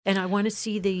And I want to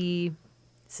see the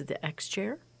X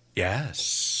chair?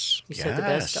 Yes. You said the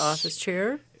best office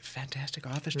chair? Fantastic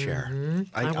office chair.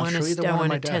 I I'll show you the one on my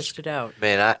want to desk. test it out.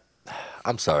 Man,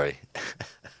 I'm sorry.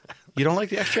 You don't like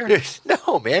the X chair?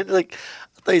 No, man. Like,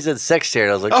 I thought you said sex chair.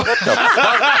 And I was like, what the fuck?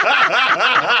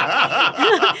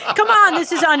 Come on,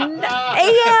 this is on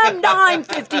AM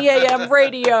 950 AM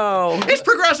radio. It's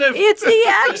progressive. It's the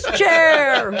X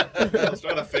chair. It's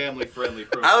not a family-friendly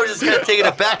program. I was just kind of taken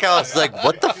aback. I was like,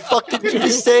 what the fuck did you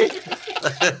just say?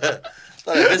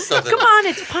 Thought I missed something. Come on,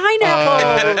 it's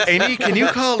pineapple. Amy, can you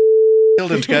call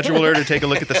and schedule her to take a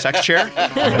look at the sex chair?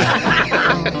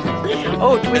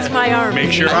 Oh, twist my arm.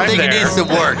 Make sure I I'm think it there. needs some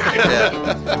work.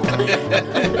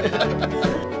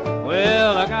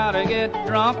 Well, I gotta get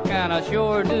drunk and I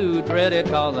sure do dread it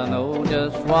 'cause I know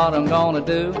just what I'm gonna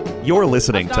do. You're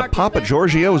listening to Papa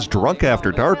Giorgio's Drunk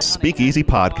After Dark Speakeasy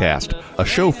Podcast, a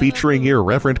show featuring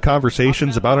irreverent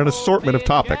conversations about an assortment of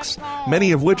topics,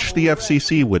 many of which the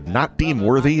FCC would not deem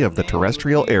worthy of the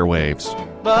terrestrial airwaves.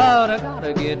 But I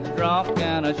gotta get drunk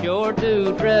and I sure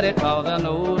do dread it 'cause I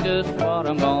know just what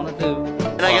I'm gonna do.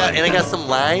 And I got some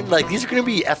lime. Like, these are going to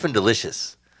be effing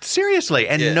delicious. Seriously,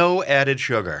 and Yeah. no added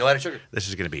sugar. No added sugar. This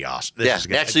is going to be awesome. Yeah,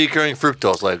 naturally occurring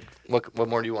fructose. Like, what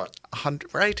more do you want?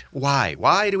 Right? Why?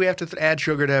 Why do we have to add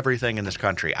sugar to everything in this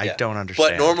country? I Yeah. don't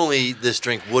understand. But normally, this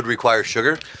drink would require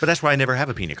sugar. But that's why I never have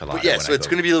a pina colada. But yeah, when so I it's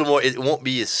go- going to be a little more. It won't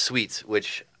be as sweet,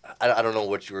 which I don't know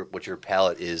what your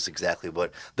palate is exactly,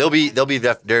 but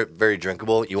they're very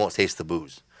drinkable. You won't taste the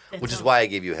booze, which is why I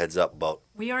gave you a heads up about.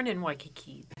 We aren't in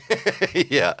Waikiki.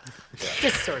 Yeah.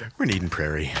 Just sort of. We're in Eden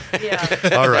Prairie. Yeah.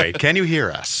 All right. Can you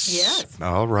hear us? Yes.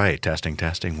 All right. Testing.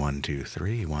 1, 2,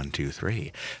 3. 1, 2,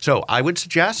 3. So I would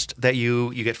suggest that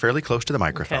you get fairly close to the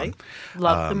microphone. Okay.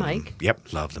 Love the mic.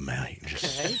 Yep. Love the mic.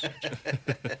 Just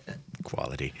Okay.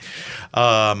 quality.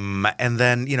 And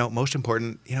then, most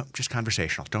important, just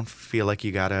conversational. Don't feel like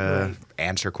you got to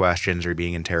answer questions or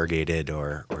being interrogated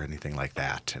or anything like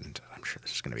that. And I'm sure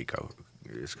this is going to go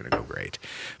great.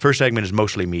 First segment is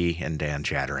mostly me and Dan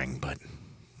chattering, but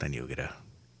then you'll get a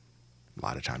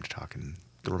lot of time to talk in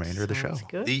the remainder of the show. Sounds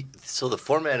good. So the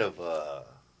format of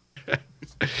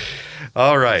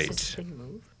All Does right. this thing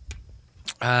move?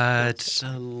 It's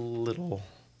a little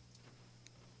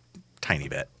tiny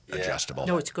bit adjustable.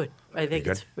 No, it's good. I think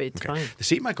You good? it's Okay. fine. The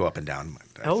seat might go up and down,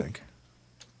 I Oh. think.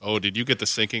 Oh, did you get the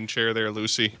sinking chair there,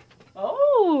 Lucy?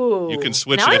 Oh. You can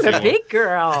switch now it if I'm you a want. big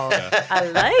girl. I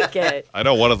like it. I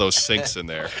know one of those sinks in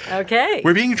there. Okay.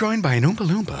 We're being joined by an Oompa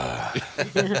Loompa.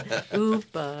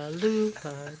 Oopa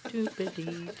loopa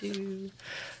doopity doo.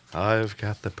 I've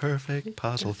got the perfect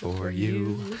puzzle for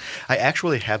you. I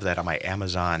actually have that on my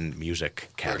Amazon Music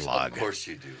catalog. Of course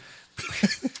you do.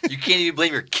 You can't even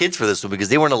blame your kids for this one because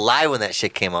they weren't alive when that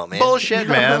shit came out, man. Bullshit,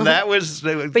 man. That was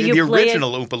the you play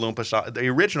original Oompa Loompa song. The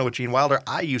original with Gene Wilder,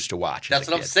 I used to watch. That's as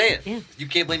a what I'm kid. saying. Yeah. You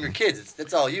can't blame your kids.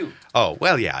 That's all you. Oh,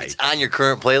 well, yeah. It's on your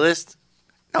current playlist.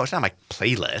 No, it's not my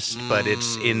playlist, but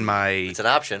it's in my. It's an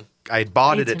option. I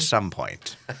bought it It's at some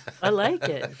point. I like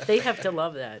it. They have to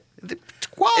love that. It's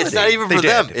quality. It's not even They for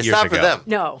did them. It's years not for ago. them.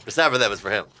 No. It's not for them. It's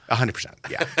for him. 100%.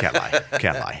 Yeah, can't lie.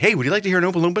 Can't lie. Hey, would you like to hear an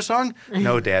Oompa Loompa song?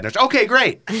 No, Dad. Okay,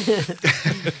 great.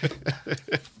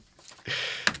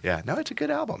 Yeah, no, it's a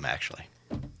good album, actually.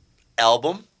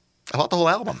 Album. I bought the whole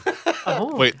album.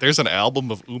 Oh. Wait, there's an album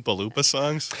of Oompa Loompa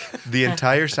songs? The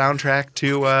entire soundtrack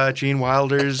to Gene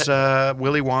Wilder's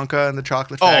Willy Wonka and the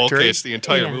Chocolate Oh, Factory. okay, it's the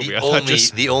entire Yeah. movie. The I thought only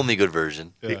just the only good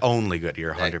version. The only good.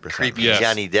 You're That 100% creepy right. Yes.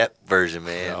 Johnny Depp version,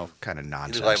 man. No, kind of He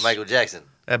nonsense. looked like Michael Jackson.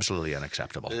 Absolutely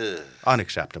unacceptable. Ugh.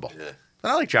 Unacceptable. Ugh.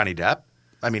 And I like Johnny Depp.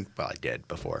 I mean, well, I did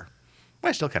before.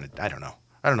 I still kind of, I don't know.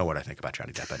 I don't know what I think about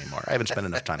Johnny Depp anymore. I haven't spent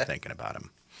enough time thinking about him.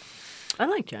 I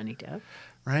like Johnny Depp.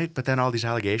 Right? But then all these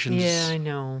allegations. Yeah, I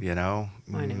know. You know?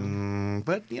 I know.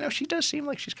 But, she does seem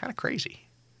like she's kind of crazy.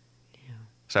 Yeah.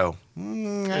 So, I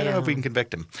don't know if we can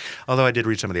convict him. Although I did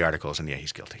read some of the articles, and yeah,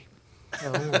 he's guilty.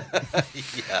 Oh.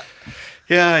 Yeah.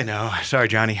 Yeah, I know. Sorry,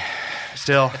 Johnny.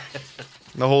 Still,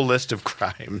 the whole list of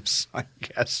crimes, I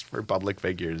guess, for public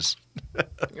figures.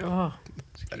 Oh.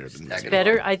 It's better than It's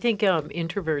Better. I think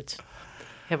introverts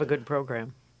have a good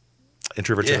program.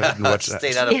 introverts. Yeah. And what's that?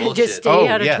 Staying out of Yeah, bullshit. just stay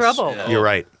out of yes. trouble. Yeah. You're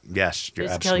right. Yes, you're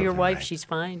Just tell your absolutely wife right. she's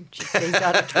fine. She stays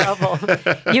out of trouble.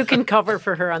 You can cover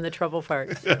for her on the trouble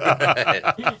part.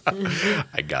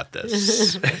 I got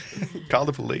this. Call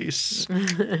the police.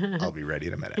 I'll be ready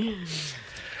in a minute.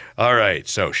 All right,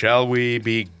 so shall we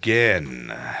begin?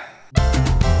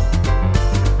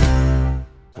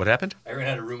 What happened? I ran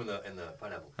out of room in the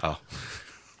pineapple. Oh.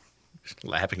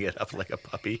 Lapping it up like a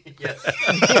puppy. Yes.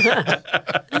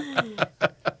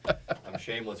 I'm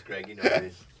Shameless, Greg. You know what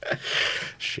it is.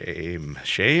 Shame.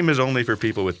 Shame is only for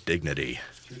people with dignity.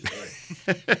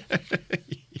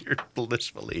 You're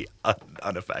blissfully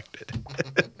unaffected.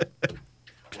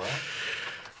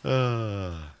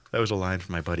 That was a line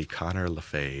from my buddy Connor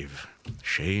Lefebvre.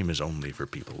 Shame is only for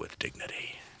people with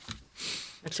dignity.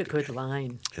 That's a good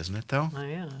line. Isn't it, though? Oh,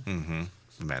 yeah.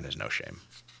 Mm-hmm. Man has no shame.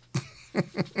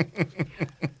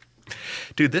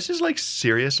 Dude, this is like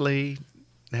seriously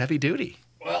heavy duty.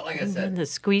 Well, like I And said, the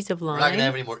squeeze of we're not going to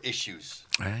have lime. any more issues.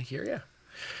 I hear you.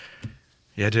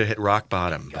 You had to hit rock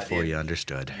bottom before Goddamn you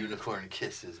understood. Unicorn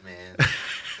Kisses, man.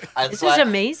 This is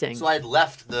amazing. So I'd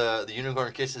left the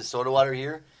Unicorn Kisses soda water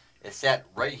here. It sat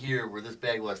right here where this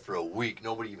bag was for a week.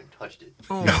 Nobody even touched it.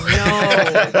 Oh,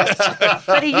 no.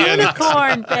 But a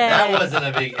unicorn That bag. wasn't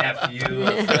a big F you.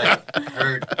 It was like,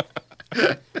 heard.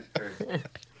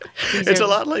 It's a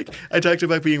lot like I talked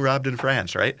about being robbed in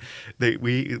France, right?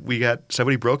 We got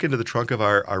somebody broke into the trunk of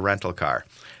our rental car,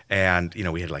 and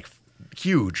we had like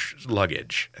huge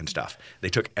luggage and stuff. They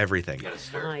took everything You gotta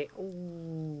stir. My,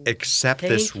 ooh. except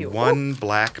Thank this you. one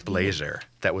black blazer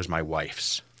that was my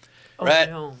wife's, Oh, Right.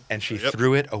 no. and she Yep.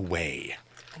 threw it away.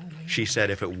 She said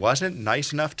if it wasn't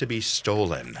nice enough to be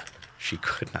stolen, she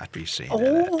could not be seen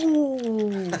in it. Oh,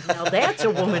 now that's a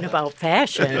woman about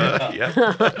fashion. Yeah.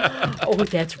 Oh,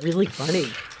 that's really funny.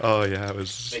 Oh yeah, it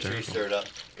was Make sure you hysterical. stir it up.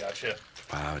 Gotcha.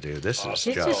 Wow, dude, this is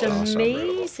This just is awesome.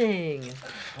 amazing.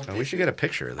 Oh, we should get a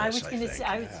picture of this. I was going to think. say,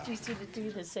 I was just going to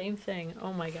do the same thing.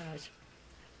 Oh my gosh.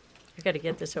 I got to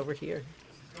get this over here.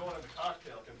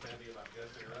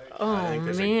 Oh think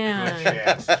there's a man.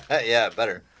 Yes. Yeah,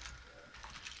 better.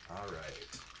 All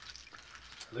right.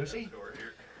 Lucy,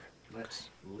 let's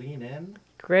lean in.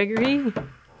 Gregory,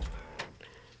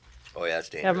 Oh, yeah, that's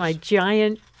dangerous. have my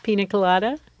giant pina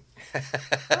colada.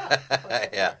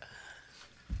 Yeah.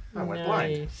 I went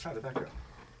blind. Nice. How did that go?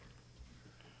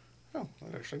 Oh,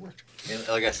 that actually worked. And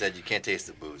like I said, you can't taste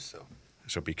the booze, so.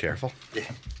 So be careful.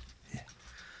 Yeah.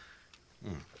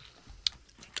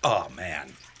 Oh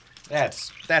man,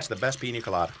 that's the best pina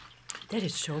colada. That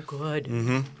is so good.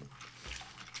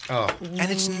 Oh,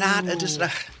 and it's not a just.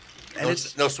 And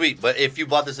it's No sweet, but if you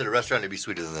bought this at a restaurant, it'd be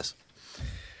sweeter than this.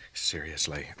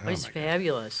 seriously. Oh It's my God.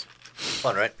 fabulous.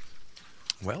 Fun, right?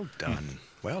 Well done.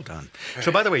 Well done.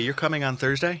 So by the way, you're coming on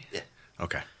Thursday. Yeah.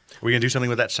 Okay. Are we gonna do something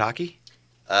with that sake?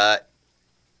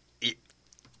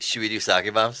 Should we do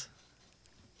sake bombs?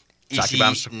 Sake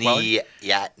bombs, Wally?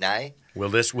 Yeah, nai. Will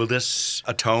this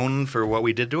atone for what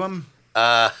we did to him?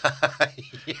 Yeah,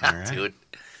 All right. dude.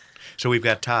 So we've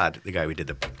got Todd, the guy we did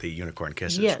the unicorn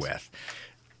kisses Yes. with.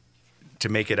 To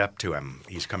make it up to him,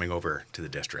 he's coming over to the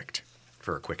district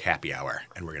for a quick happy hour,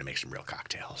 and we're going to make some real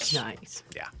cocktails. Nice.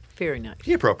 Yeah. Very nice.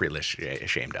 He appropriately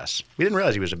shamed us. We didn't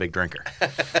realize he was a big drinker.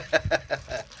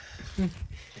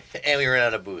 And we ran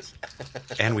out of booze.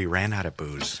 And we ran out of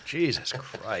booze. Jesus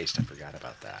Christ, I forgot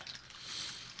about that.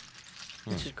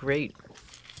 This is great.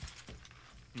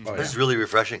 Oh, This is really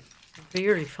refreshing.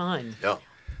 Very fun. Yeah.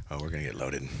 Oh, we're going to get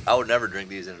loaded. I would never drink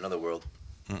these in another world.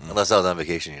 Unless I was on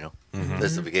vacation,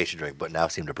 This is a vacation drink, but now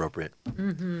seemed appropriate.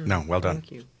 No, well done.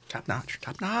 Thank you. Top notch.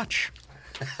 Top notch.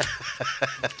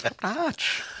 Top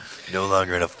notch. No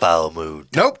longer in a foul mood.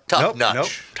 Nope. Top nope, notch. Nope.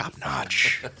 Top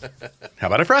notch. How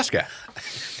about a Fresca?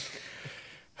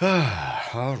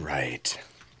 All right.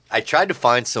 I tried to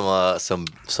find some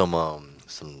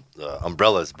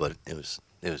umbrellas, but it was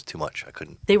too much. I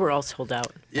couldn't. They were all sold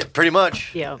out. Yeah, pretty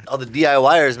much. Yeah. All the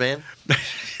DIYers, man.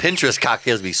 Pinterest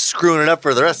cocktails be screwing it up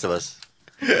for the rest of us.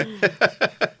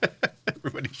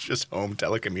 Everybody's just home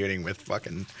telecommuting with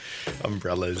fucking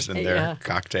umbrellas and Yeah. their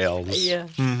cocktails. Yeah.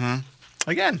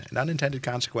 Again, an unintended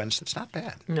consequence. It's not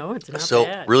bad. No, it's not So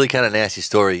bad. really kind of nasty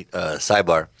story.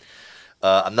 Sidebar.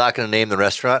 I'm not going to name the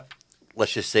restaurant.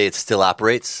 Let's just say it still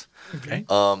operates. Okay.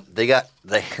 They got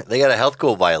a health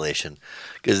code violation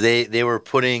because they were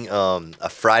putting a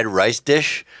fried rice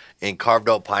dish and carved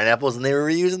out pineapples, and they were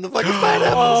reusing the fucking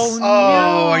pineapples.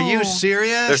 Oh, are you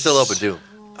serious? They're still open too.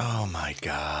 Oh my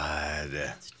God.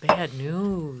 It's bad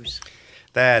news.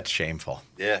 That's shameful.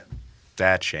 Yeah.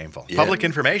 That's shameful. Yeah. Public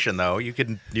information, though, you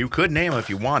could name them if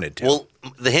you wanted to. Well,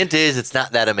 the hint is it's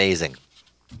not that amazing.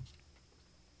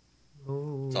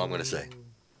 Ooh. That's all I'm going to say.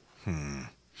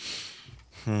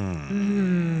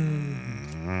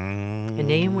 A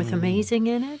name with amazing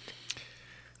in it?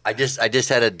 I just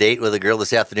had a date with a girl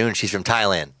this afternoon. She's from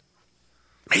Thailand.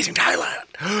 Amazing Thailand.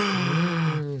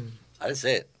 I didn't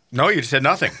say it. No, you said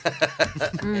nothing.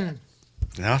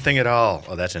 Nothing at all.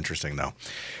 Oh, that's interesting, though.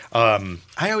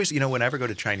 I always, whenever I go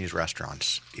to Chinese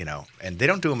restaurants, and they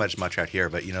don't do them as much out here,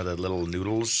 but, the little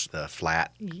noodles, the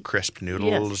flat, crisp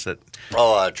noodles that,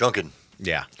 Oh, drunken.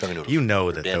 Yeah. Chunky noodles. You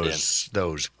know that Dan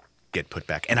those get put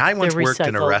back. And I once They're worked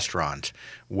in a recycled. restaurant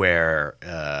where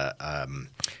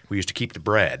we used to keep the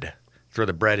bread, throw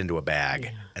the bread into a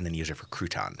bag, and then use it for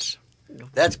croutons.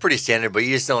 That's pretty standard, but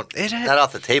you just don't. Not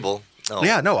off the table. No.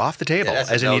 Yeah, no, off the table. Yeah, that's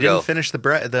a As in, you no-go. didn't finish the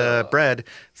bread,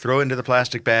 throw it into the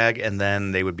plastic bag, and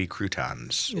then they would be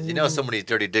croutons. You know, some of these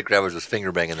dirty dick grabbers was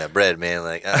finger banging that bread, man.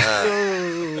 Like,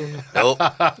 nope,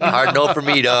 hard no for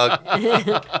me, dog.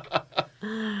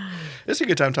 This is a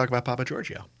good time to talk about Papa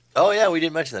Giorgio. Oh yeah, we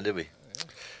didn't mention that, did we?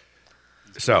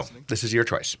 So, this is your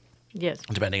choice. Yes.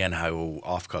 Depending on how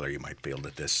off-color you might feel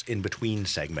that this in-between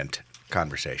segment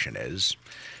conversation is.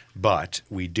 But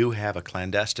we do have a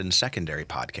clandestine secondary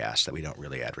podcast that we don't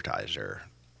really advertise or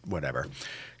whatever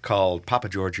called Papa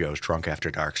Giorgio's Drunk After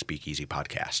Dark Speakeasy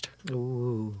Podcast.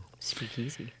 Ooh,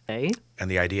 speakeasy. Eh? And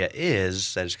the idea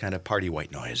is that it's kind of party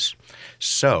white noise.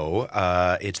 So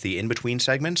it's the in-between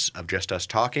segments of just us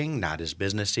talking, not as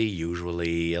businessy,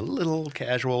 usually a little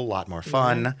casual, a lot more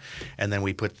fun. And then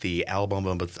we put the album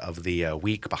of the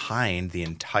week behind the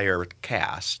entire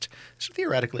cast. So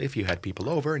theoretically, if you had people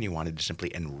over and you wanted to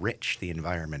simply enrich the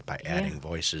environment by adding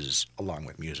voices along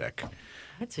with music,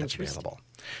 That's that's interesting. available.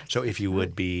 So if you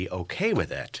would be okay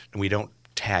with it, and we don't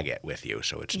tag it with you,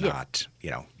 so it's not,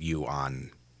 you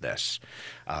on this.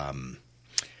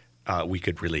 We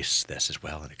could release this as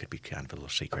well, and it could be kind of a little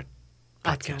secret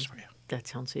podcast for you. That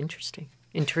sounds interesting.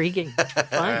 Intriguing.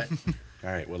 Fun.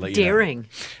 All right, we'll let you know. Daring.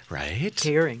 Right?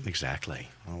 Daring. Exactly.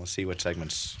 Well, we'll see what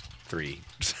segments 3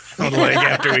 sound like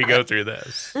after we go through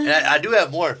this. And I do have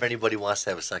more if anybody wants to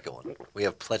have a second one. We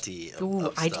have plenty of, Ooh,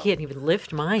 of I stuff. can't even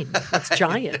lift mine. It's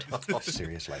giant.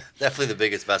 Seriously. Definitely the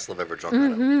biggest vessel I've ever drunk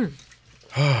out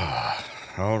of.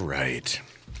 All right.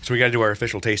 So we got to do our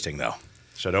official tasting, though.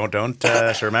 So don't.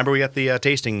 So remember, we got the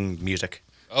tasting music.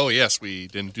 Oh, yes, we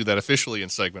didn't do that officially in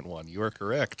segment 1. You are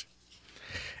correct.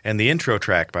 And the intro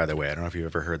track, by the way, I don't know if you've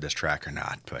ever heard this track or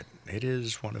not, but it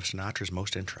is one of Sinatra's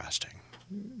most interesting.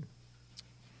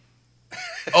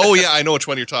 Oh, yeah, I know which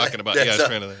one you're talking about. Yeah, I was That's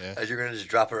trying to. Yeah, You're going to just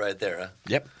drop it right there, huh?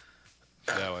 Yep.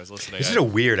 yeah I was listening. This is a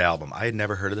weird album. I had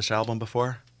never heard of this album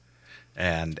before,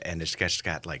 and it's just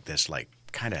got like this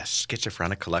kind of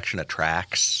schizophrenic collection of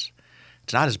tracks.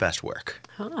 It's not his best work.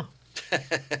 Huh.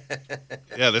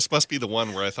 Yeah, this must be the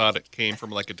one where I thought it came from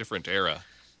like a different era.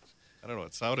 I don't know.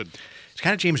 It sounded. It's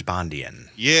kind of James Bondian.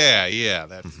 Yeah.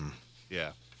 That's.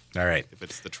 Yeah. All right. If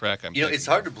it's the track I'm. You know, thinking it's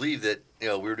hard to of. believe that we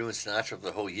were doing Sinatra for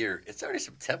the whole year. It's already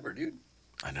September, dude.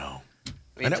 I know.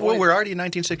 I mean, Well, we're already in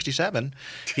 1967.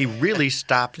 He really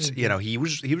stopped. He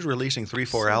was releasing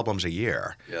 3-4 albums a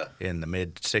year. Yeah. In the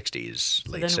mid 60s,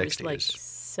 So late then 60s. it was like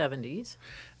 70s.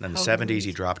 And then the how 70s, he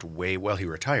many- dropped way. Well, he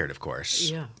retired, of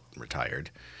course. Yeah. Retired.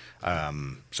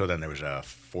 So then there was a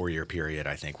 4-year period,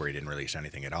 I think, where he didn't release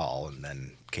anything at all, and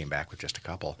then came back with just a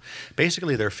couple.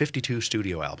 Basically, there are 52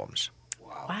 studio albums.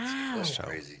 Wow. That's So-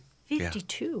 crazy.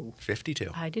 52.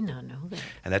 52. I did not know that.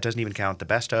 And that doesn't even count the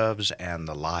best ofs and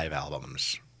the live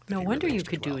albums. that No he wonder you released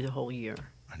could as well. do the whole year.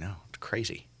 I know. It's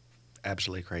crazy.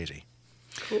 Absolutely crazy.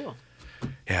 Cool.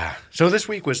 Yeah. So this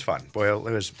week was fun. Well,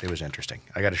 it was interesting.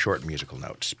 I got a short musical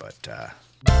notes, but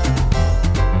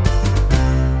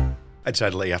I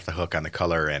decided to let you off the hook on the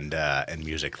color and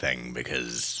music thing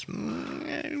because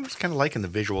I was kind of liking the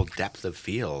visual depth of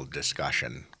field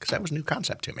discussion because that was a new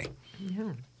concept to me.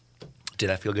 Yeah. Did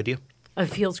that feel good to you? It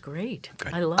feels great.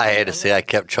 Good. I love I it. had to say, I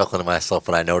kept chuckling to myself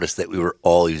when I noticed that we were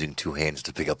all using 2 hands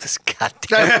to pick up this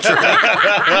goddamn tray.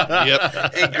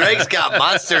 Yep. And Greg's got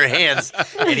monster hands,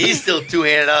 and he's still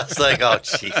 2-handed. I was like, oh,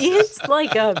 jeez.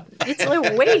 It's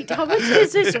like wait, how much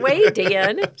does this weigh,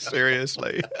 Dan?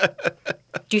 Seriously.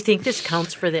 Do you think this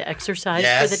counts for the exercise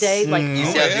Yes. for the day? Like, You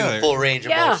Oh, said yeah. do full range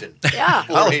of yeah, motion. yeah.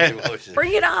 Full range of motion.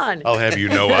 Bring it on. I'll have you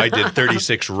know I did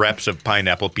 36 reps of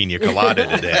pineapple pina colada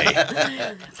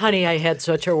today. Honey, I had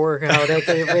such a workout at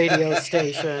the radio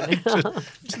station.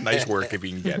 It's nice work if you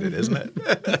can get it, isn't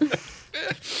it?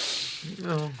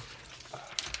 Oh.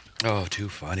 Oh, too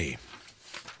funny.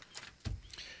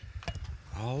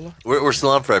 All We're still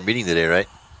on for our meeting today, right?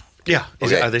 yeah.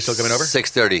 Are they still coming over?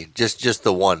 6:30. Just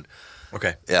the one.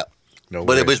 Okay. Yeah. No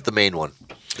But it worries. was the main one.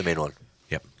 The main one.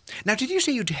 Yep. Now, did you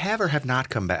say you have or have not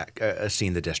come back,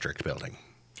 seen the district building?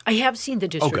 I have seen the Oh,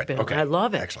 district good. building. Okay. I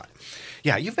love it. Excellent.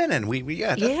 Yeah, you've been in.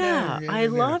 Yeah, I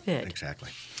love it. Exactly.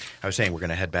 I was saying we're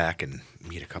going to head back and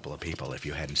meet a couple of people. If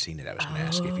you hadn't seen it, I was going to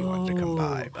ask you if you wanted to come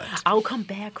by. But I'll come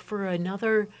back for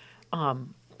another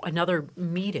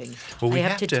meeting. Well, we I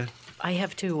have to- I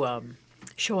have to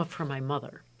show up for my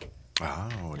mother. oh,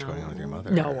 what's going on with your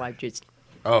mother? No, I'm just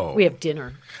Oh. We have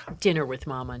dinner with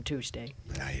Mom on Tuesday.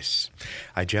 Nice.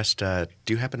 I just do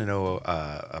you happen to know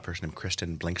a person named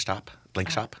Kristen Blinkstop?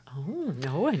 Oh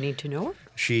no, I need to know her.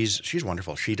 She's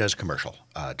wonderful. She does commercial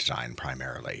design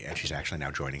primarily, and she's actually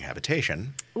now joining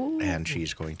Habitation, and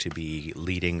she's going to be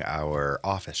leading our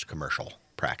office commercial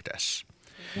practice.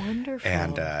 Wonderful.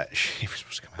 And she was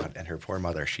supposed to come out, and her poor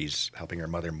mother, she's helping her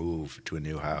mother move to a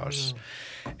new house,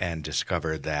 and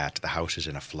discovered that the house is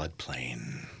in a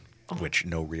floodplain, which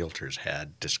no realtors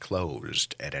had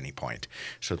disclosed at any point.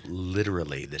 So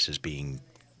literally, this is being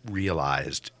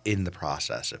realized in the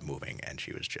process of moving, and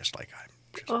she was just like,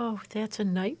 Oh, that's a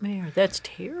nightmare. That's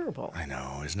terrible. I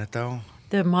know, isn't it though?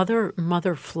 The mother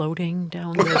floating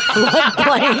down the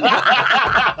floodplain.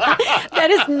 That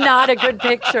is not a good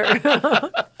picture.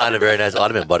 On a very nice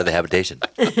ottoman bought at the Habitation.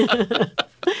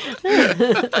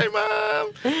 Hey,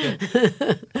 Mom.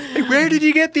 Hey, where did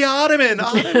you get the ottoman?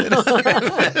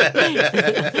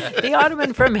 The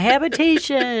ottoman from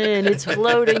Habitation. It's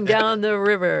floating down the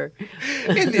river.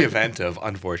 In the event of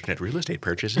unfortunate real estate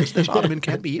purchases, this ottoman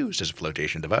can be used as a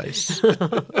flotation device.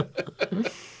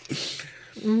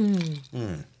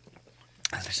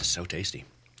 This is so tasty.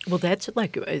 Well, that's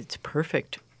it's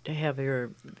perfect to have a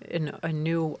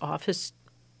new office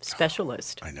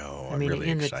specialist. I know. I'm really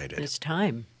excited. It's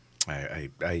time.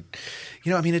 it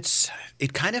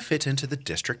kind of fits into the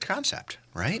district concept,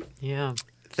 right? Yeah.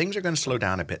 Things are going to slow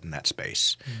down a bit in that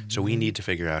space. So we need to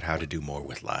figure out how to do more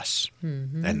with less.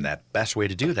 And that best way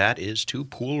to do that is to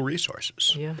pool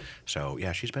resources. Yeah. So,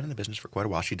 yeah, she's been in the business for quite a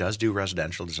while. She does do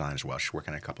residential design as well. She's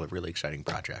working on a couple of really exciting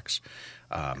projects.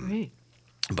 Great.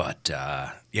 But,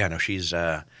 she's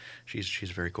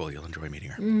very cool. You'll enjoy meeting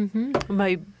her. It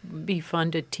might be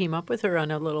fun to team up with her on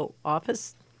a little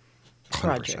office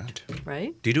project, 100%.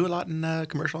 right? Do you do a lot in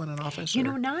commercial in an office? You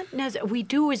know, we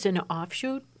do as an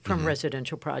offshoot from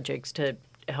residential projects to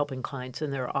helping clients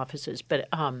in their offices, but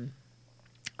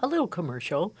a little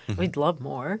commercial. We'd love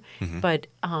more, but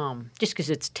just because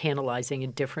it's tantalizing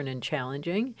and different and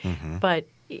challenging. But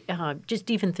just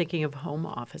even thinking of home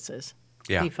offices,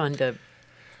 Yeah. be fun to.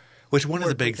 Which one of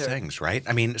the work big with her. things, right?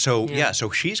 I mean, so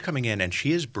she's coming in and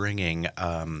she is bringing.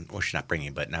 She's not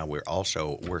bringing, but now we're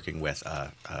also working with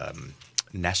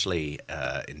Nestle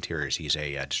Interiors. He's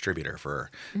a distributor for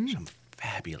some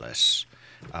fabulous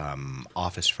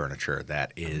office furniture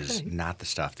that is not the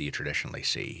stuff that you traditionally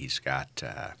see. He's got.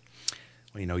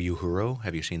 Uhuru.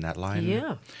 Have you seen that line?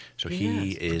 Yeah. So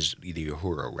he is the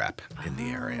Uhuru rep in the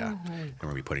area. And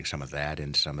we'll be putting some of that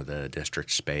in some of the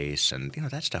district space. And,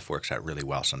 that stuff works out really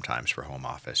well sometimes for home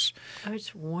office. Oh,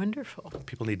 it's wonderful.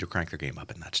 People need to crank their game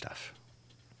up in that stuff.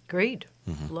 Great.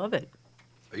 Love it.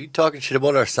 Are you talking shit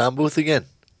about our sound booth again?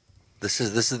 This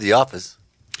is the office.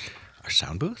 Our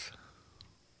sound booth?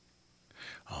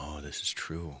 Oh, this is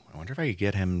true. I wonder if I could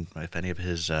get him, if any of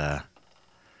his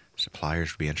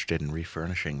suppliers would be interested in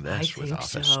refurnishing this with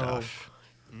office stuff.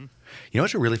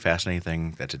 It's a really fascinating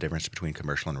thing that's a difference between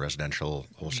commercial and residential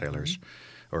wholesalers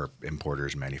or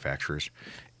importers and manufacturers.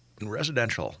 In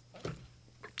residential,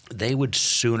 they would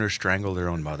sooner strangle their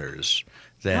own mothers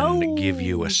than give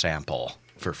you a sample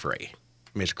for free.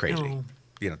 I mean, it's crazy. No.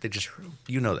 They just,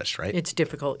 this, right? It's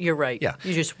difficult. You're right. Yeah.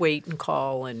 You just wait and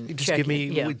call and You just check give me,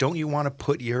 it. Yeah. don't you want to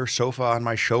put your sofa on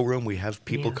my showroom? We have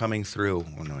people Yeah. coming through.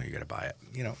 Well, no, you got to buy it.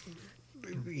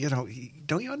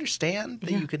 Don't you understand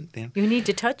that you can? You need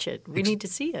to touch it. We need to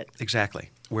see it.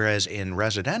 Exactly. Whereas in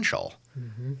residential,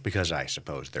 because I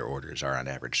suppose their orders are on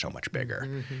average so much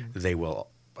bigger, they will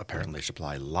apparently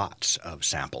supply lots of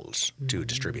samples to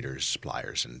distributors,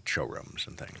 suppliers, and showrooms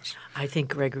and things. I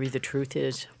think, Gregory, the truth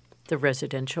is the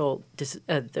residential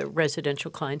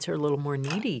clients are a little more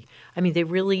needy. I mean, they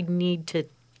really need to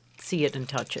see it and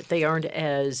touch it. They aren't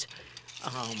as,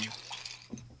 I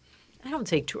don't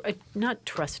say not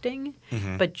trusting,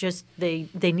 but just they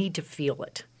need to feel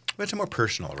it. But it's more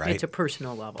personal, right? It's a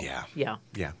personal level. Yeah. Yeah.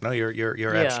 Yeah. No,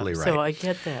 you're absolutely right. So I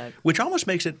get that. Which almost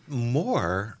makes it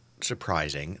more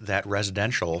surprising that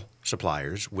residential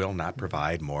suppliers will not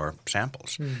provide more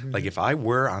samples. Like if I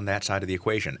were on that side of the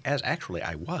equation, as actually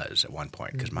I was at one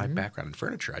point, because my background in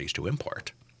furniture, I used to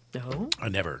import. Oh. I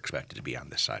never expected to be on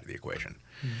this side of the equation.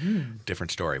 Different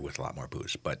story with a lot more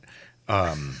booze, but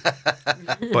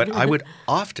but I would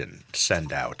often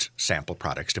send out sample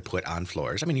products to put on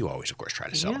floors. I mean, you always, of course, try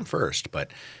to sell them first,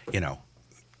 but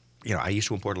I used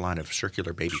to import a line of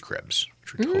circular baby cribs,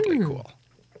 which were totally cool.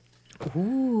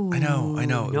 Ooh, I know. It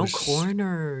no was-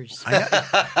 corners. I know.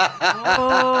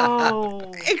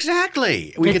 Oh,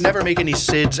 Exactly. We could never make any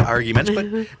SIDS arguments, but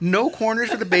no corners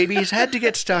for the baby's head to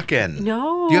get stuck in.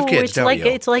 no! You have kids, it's don't like you?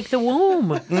 it's like the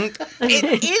womb. It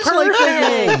is like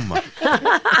the womb.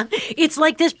 It's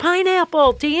like this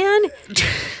pineapple, Dan.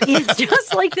 It's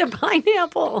just like the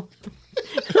pineapple.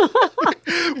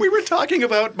 We were talking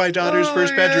about my daughter's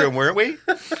first bedroom, weren't we?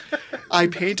 I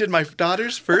painted my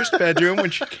daughter's first bedroom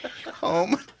when she came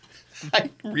home.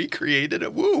 I recreated a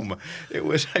womb.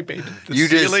 I painted the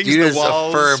ceilings, you the just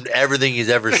walls. affirmed everything he's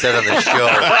ever said on the show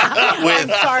with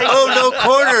sorry. "Oh, no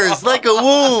corners, like a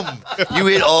womb." You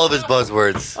hit all of his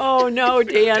buzzwords. Oh no,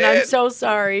 Dan! I'm so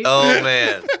sorry. Oh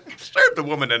man, Serve the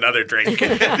woman another drink. You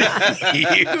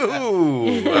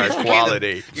are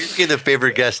quality. you're getting the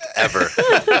favorite guest ever.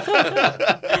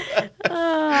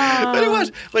 But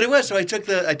it was. So I took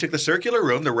the circular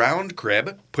room, the round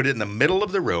crib, put it in the middle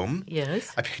of the room.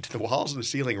 Yes. I painted the walls and the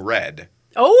ceiling red.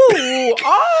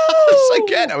 Oh!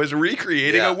 Again, I was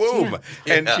recreating Yeah. a womb,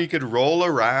 Yeah. and she could roll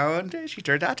around. She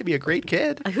turned out to be a great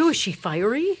kid. Who is she?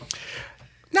 Fiery?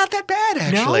 Not that bad,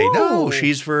 actually. No. No,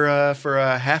 she's for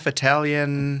a half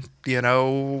Italian,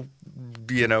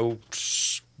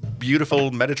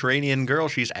 beautiful Mediterranean girl.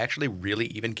 She's actually really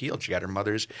even keeled. She got her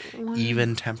mother's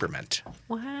even temperament,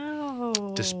 Wow.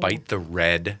 despite the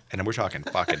red. And we're talking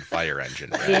fucking fire engine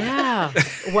red. Yeah.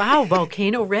 Wow.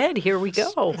 Volcano red. Here we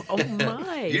go. Oh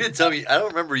my. You didn't tell me. I don't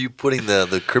remember you putting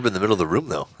the crib in the middle of the room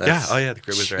though. Yeah. Oh yeah. The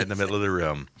crib was right in the middle of the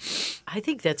room. I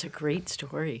think that's a great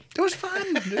story. It was fun.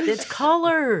 It's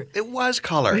color. It was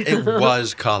color. It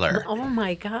was color. Oh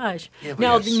my gosh. Yeah, but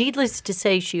Now, yes. needless to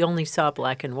say, she only saw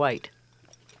black and white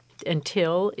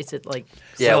until, is it like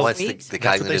Yeah, 6 once the weeks? the That's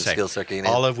what they cognitive say. skills start kicking in.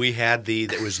 All of we had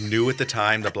that was new at the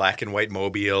time, the black and white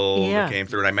mobile Yeah. that came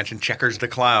through. And I mentioned Checkers the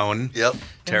Clown. Yep.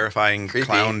 Terrifying Creepy,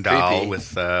 clown doll creepy.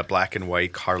 with black and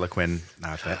white Harlequin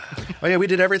outfit. Oh yeah, we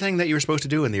did everything that you were supposed to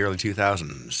do in the early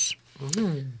 2000s.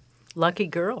 Lucky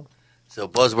girl. So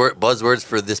buzzwords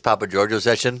for this Papa Giorgio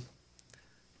session: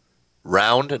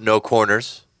 round, no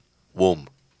corners, womb.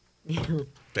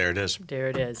 There it is. There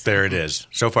it is. There it is.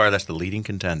 So far, that's the leading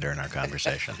contender in our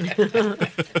conversation.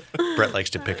 Brett likes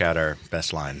to pick out our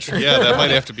best lines. Yeah, that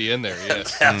might have to be in there.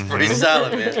 Yes. That's pretty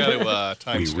solid, man. Got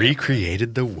to We timestamp.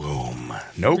 recreated the womb.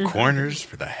 No corners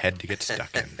for the head to get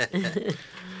stuck in.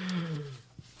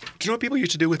 Do you know what people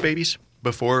used to do with babies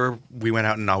before we went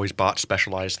out and always bought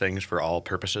specialized things for all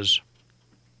purposes?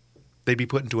 They'd be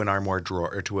put into an armoire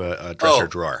drawer or to a dresser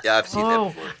drawer. Yeah, I've seen that Oh,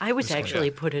 before. I was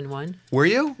actually put in one. Were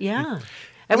you? Yeah.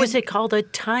 And was it called a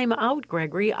timeout,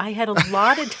 Gregory? I had a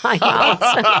lot of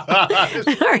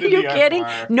timeouts. Are you kidding?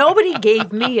 Nobody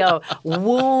gave me a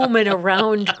womb and a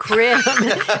round crib.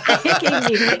 They gave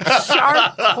me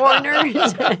sharp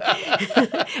corners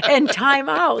and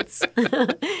timeouts.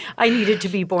 I needed to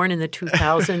be born in the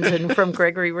 2000s and from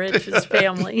Gregory Rich's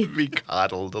family. Be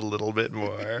coddled a little bit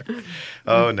more.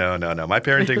 Oh, no. My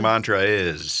parenting mantra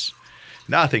is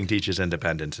nothing teaches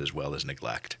independence as well as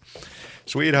neglect.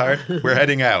 Sweetheart, we're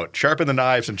heading out. Sharpen the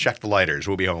knives and check the lighters.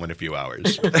 We'll be home in a few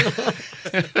hours.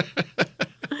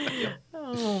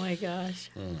 Oh, my gosh.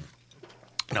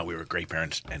 No, we were great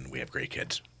parents, and we have great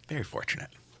kids. Very fortunate.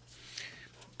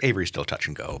 Avery's still touch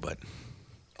and go, but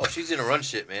Oh, she's gonna run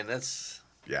shit, man. That's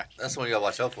yeah. the one you gotta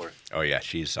watch out for. Oh, yeah,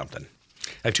 she's something.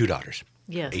 I have two daughters,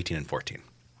 Yes. 18 and 14.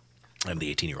 And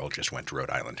the 18-year-old just went to Rhode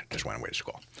Island, just went away to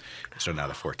school. So now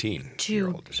the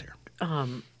 14-year-old is here.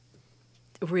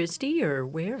 RISD or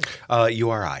where?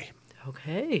 URI.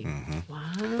 Okay. Wow,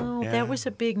 Mm-hmm. Yeah. that was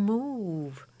a big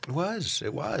move. It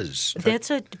was. That's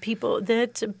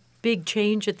a big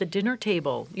change at the dinner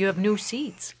table. You have new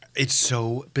seats. It's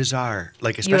so bizarre.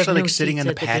 Like, You have especially no like sitting seats on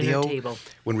the at the dinner patio. table.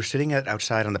 When we're sitting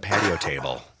outside on the patio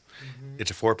table, it's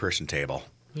a 4-person table.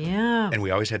 Yeah. And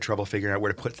we always had trouble figuring out where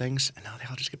to put things. And now they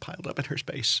all just get piled up in her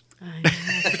space.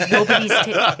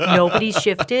 Nobody's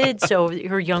shifted, so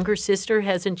her younger sister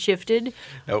hasn't shifted.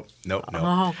 Nope.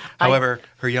 Oh, However,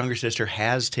 her younger sister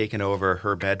has taken over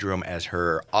her bedroom as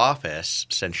her office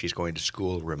since she's going to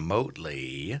school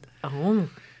remotely. Oh,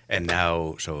 And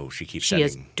now, so she keeps she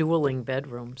has sending. dueling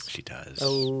bedrooms. She does.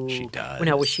 Oh, She does.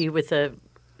 Now, was she with the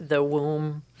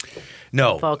womb?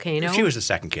 No. Volcano? She was the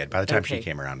second kid. By the time she Okay.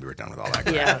 came around, we were done with all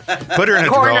that. Yeah. Put her in a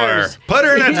Corners. drawer. Put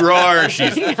her in a drawer.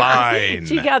 She's fine.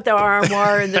 She got the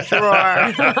armoire in the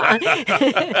drawer.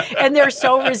 And they're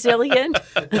so resilient.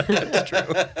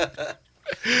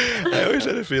 I always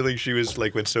had a feeling she was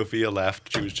like when Sophia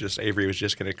left, Avery was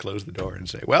just going to close the door and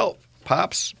say, "Well,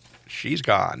 Pops, she's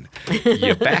gone.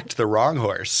 You backed the wrong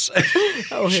horse."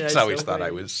 Oh, She's that's always so thought I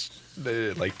funny. was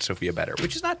liked Sophia better,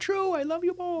 which is not true. I love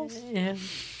you both. Yeah.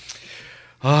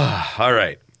 All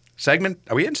right.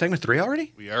 Are we in segment 3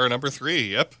 already? We are number 3.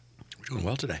 Yep. We're doing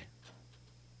well today.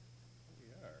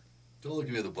 Don't look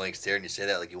at me with a blank stare and you say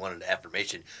that like you wanted an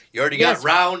affirmation. You already got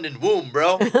round and womb,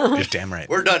 bro. You're damn right.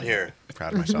 We're done here.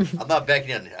 Proud of myself. I'm not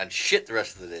backing on shit the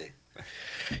rest of the day.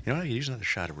 You know what? I could use another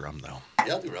shot of rum, though.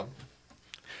 Yeah, I'll do rum.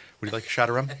 Would you like a shot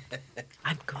of rum?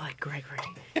 I'm good, Gregory.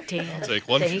 Dan, I'll take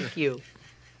one. thank you.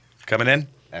 Coming in?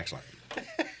 Excellent.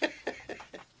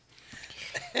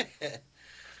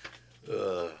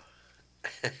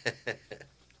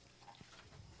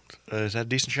 Is that a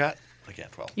decent shot? Like, yeah,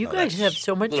 12. You No, guys that's have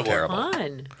so much little terrible.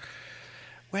 fun.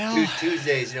 Well,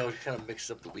 Tuesdays, you know, kind of mix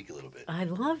up the week a little bit. I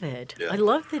love it. Yeah. I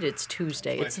love that it's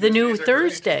Tuesday. My It's the new Tuesdays are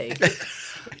great.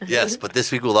 Thursday. Yes, but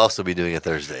this week we'll also be doing a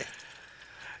Thursday.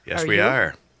 yes, Are we you?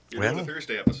 are. You're Well, doing a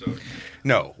Thursday episode.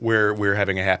 No, we're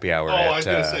having a happy hour Oh, I at was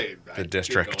going to say. the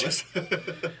district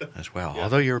as well.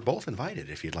 Although you're both invited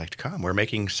if you'd like to come. We're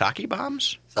making sake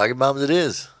bombs. Sake bombs it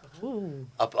is. Ooh.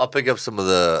 I'll pick up some of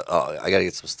the... Oh, I got to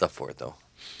get some stuff for it, though.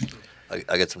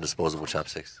 I got some disposable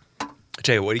chopsticks. I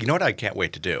tell you what, I can't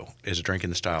wait to do is a Drinking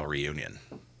the Style reunion.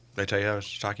 Did I tell you I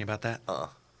was talking about that?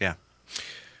 Yeah.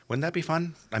 Wouldn't that be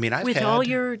fun? I mean, I've With had... all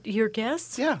your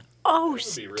guests? Yeah. Oh, would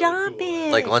be really stop cool.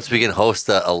 it. Like, once we can host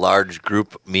a large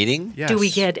group meeting... Yes. Do we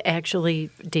get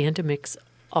actually Dan to mix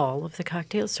all of the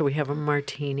cocktails? So we have a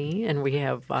martini and we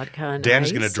have vodka and Dan's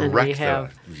ice, going to and we direct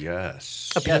have the...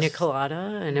 Yes. a pina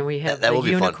colada, and then we have That the will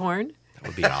be fun. unicorn. That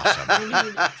would be awesome.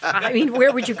 I mean,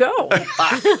 where would you go?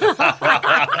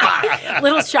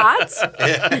 Little shots?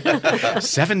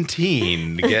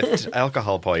 17 get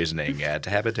alcohol poisoning at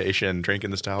Habitation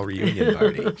Drinking the Style reunion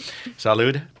party.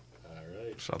 Salud. All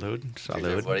right. Salud. Cheers, Salud.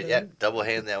 everybody. Yeah, double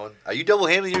hand that one. Are you double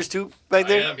handing yours too back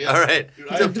there? I am, yeah. All right. Dude,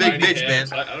 It's I a have big tiny bitch, man.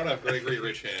 hands. I don't have Gregory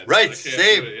rich hands. Right, I can't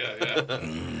same. do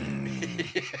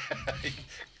it. Yeah.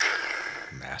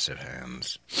 Massive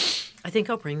hands. I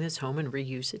think I'll bring this home and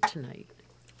reuse it tonight.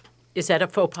 Is that a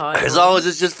faux pas? As long as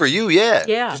it's just for you, yeah.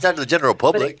 Yeah. Just not to the general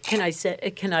But public. can I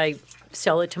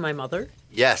sell it to my mother?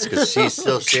 Yes, because she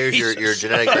still shares your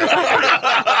genetic.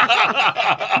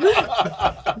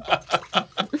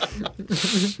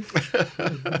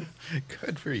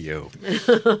 Good for you.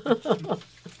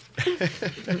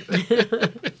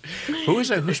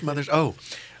 Whose mother's? Oh,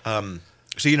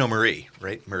 so you know Marie,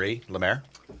 right? Marie Lemaire.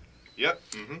 Yep.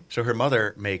 Mm-hmm. So her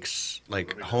mother makes like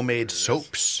Let me just homemade figure this.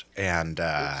 soaps and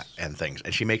things,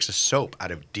 and she makes a soap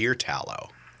out of deer tallow.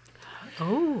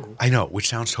 Oh, I know, which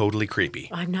sounds totally creepy.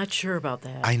 I'm not sure about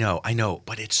that. I know,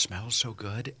 but it smells so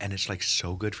good, and it's like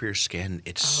so good for your skin.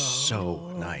 It's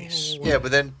so nice. Yeah,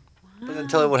 but then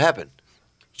tell her what happened.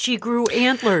 She grew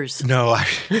antlers. No,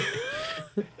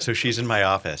 so she's in my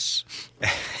office,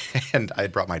 and I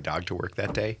brought my dog to work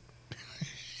that day,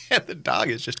 and the dog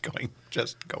is just going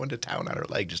to town on her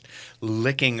leg, just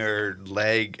licking her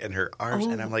leg and her arms,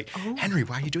 and I'm like, Henry,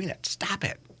 why are you doing that? Stop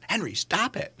it, Henry,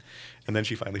 stop it. And then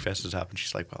she finally fesses up, and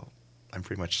she's like, well, I'm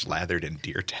pretty much slathered in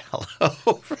deer tallow.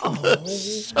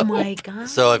 Oh my God.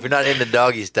 So if you're not into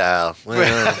doggy style,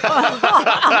 well,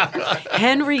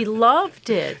 Henry loved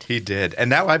it. He did.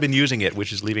 And now I've been using it,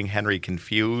 which is leaving Henry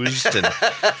confused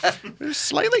and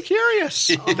slightly curious.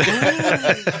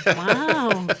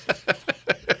 Wow.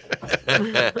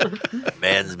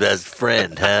 man's best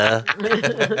friend, huh?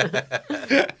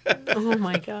 Oh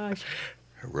my gosh.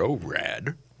 Row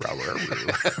rad.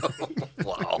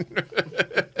 Wow.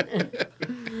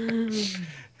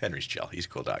 Henry's chill. He's a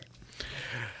cool dog.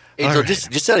 Hey, All so right.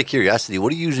 just out of curiosity,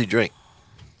 what do you usually drink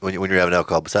when you're having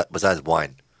alcohol besides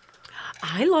wine?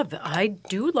 I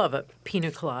do love a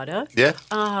pina colada. Yeah.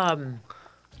 I'm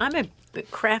a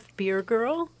craft beer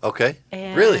girl. Okay.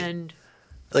 And Really?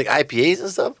 Like IPAs and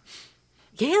stuff?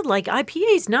 Yeah, like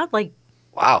IPAs, not like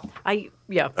Wow.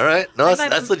 yeah. All right. No, I'm-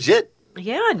 that's legit.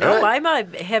 Yeah, no, All right. I'm a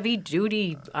heavy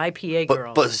duty IPA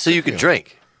girl. But so you can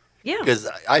drink yeah. because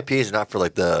IPAs are not for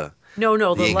like the No,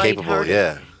 the the incapable. lighthearted.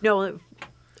 Yeah. No,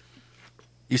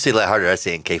 You say lighthearted, I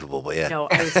say incapable, but yeah. no,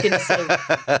 I was going to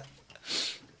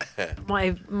say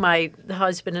my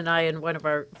husband and I, in one of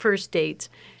our first dates,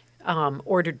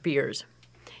 ordered beers,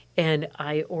 and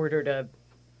I ordered a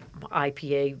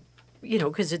IPA,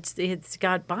 because it's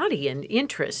got body and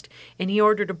interest, and he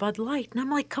ordered a Bud Light, and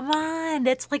I'm like, come on,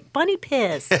 that's like bunny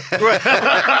piss. And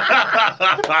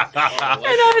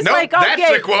I was like, okay.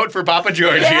 That's a quote for Papa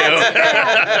Giorgio. That's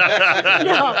bad.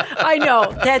 No, I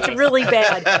know. That's really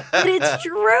bad. But it's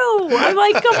true. I'm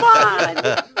like, come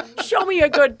on. Show me a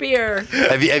good beer.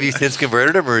 Have you since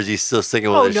converted him, or is he still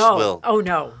sticking with his swill? Oh,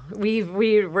 no. We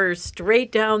were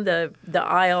straight down the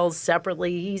aisles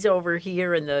separately. He's over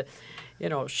here in the,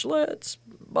 Schlitz,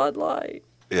 Bud Light.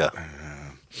 Yeah.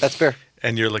 That's fair.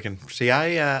 And you're looking. See,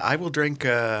 I will drink.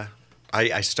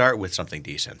 I start with something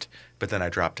decent, but then I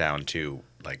drop down to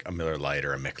like a Miller Lite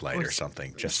or a Mick Light or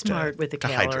something. Just smart with the to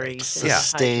calories. hydrate. and Yeah,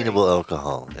 Sustainable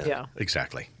alcohol. Yeah. Yeah.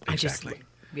 exactly. I just, Exactly.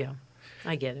 yeah,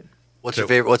 I get it. What's your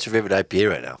favorite IPA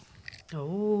right now?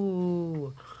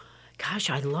 Oh, gosh,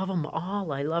 I love them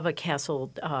all. I love a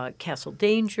Castle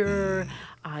Danger.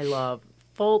 I love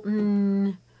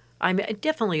Fulton. I'm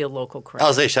definitely a local crowd. I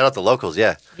was saying, shout out to locals.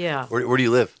 Yeah. Yeah. Where do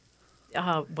you live?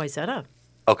 Wyzetta.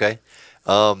 Okay.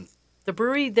 The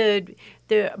brewery,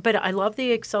 but I love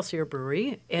the Excelsior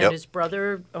Brewery, and Yep. his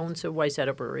brother owns a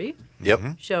Wyzetta Brewery. Yep.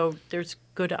 So there's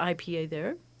good IPA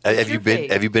there. Have What's you your been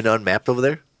fave? Have you been unmapped over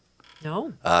there?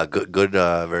 No. Good,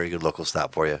 very good local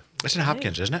stop for you. It's in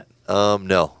Hopkins, isn't it?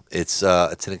 No, it's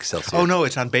in Excelsior. Oh no,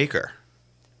 it's on Baker.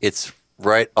 It's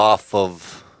right off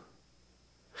of.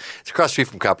 It's across the street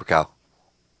from Copper Cow.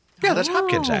 Yeah, that's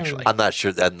Hopkins Oh. actually. I'm not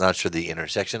sure the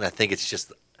intersection. I think it's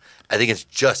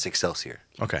just Excelsior.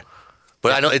 Okay,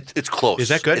 But I know it's close. Is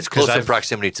that good? It's close 'Cause in I've-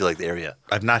 proximity to like the area.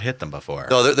 I've not hit them before.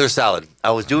 No, they're solid.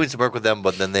 I was doing some work with them,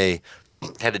 but then they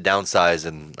had to downsize,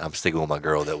 and I'm sticking with my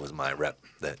girl that was my rep.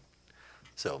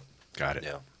 So Got it.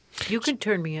 yeah, You can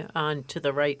turn me on to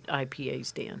the right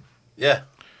IPAs, Dan. yeah,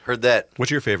 heard that.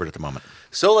 What's your favorite at the moment?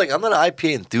 So like I'm not an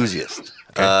IPA enthusiast,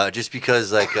 just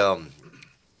because like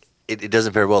it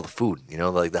doesn't pair well with the food. You know,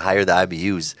 like the higher the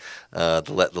IBUs,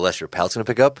 the less your palate's gonna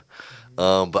pick up.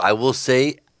 But I will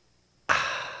say,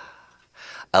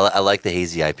 I like the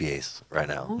hazy IPAs right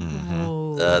now.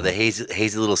 Oh. The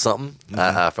hazy little something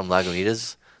from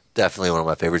Lagunitas, definitely one of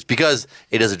my favorites because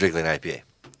it doesn't drink like an IPA.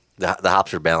 The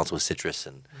hops are balanced with citrus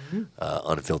and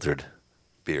unfiltered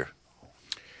beer.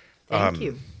 Thank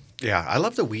you. Yeah, I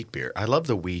love the wheat beer. I love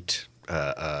the wheat. What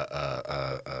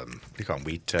do you call them?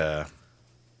 Wheat.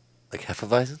 Like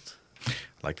Hefeweizens?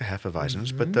 Like the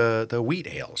Hefeweizens, but the wheat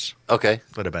ales Okay.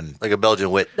 that have been. Like a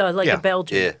Belgian wit. Like Yeah. a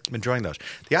Belgian. Yeah. I'm enjoying those.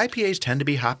 The IPAs tend to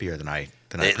be hoppier than I.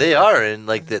 They are, and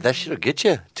like that shit'll get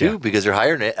you too Yeah. because they're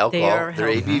higher in alcohol. They are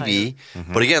They're hell ABV.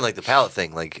 But again, like the palate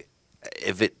thing, like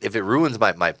if it ruins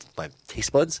my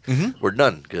taste buds, we're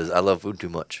done because I love food too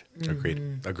much.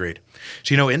 Agreed.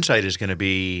 So, you know, Insight is going to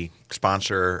be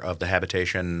sponsor of the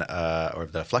Habitation or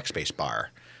the Flex Space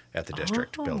Bar at the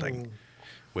district building,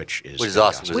 which is Which is gonna be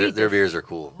awesome because their beers are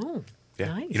cool. Oh,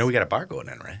 Yeah. nice. You know, we got a bar going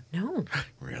in, right? No,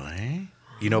 Really?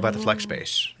 You know about the Flex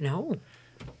Space? no.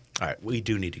 All right. We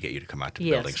do need to get you to come out to the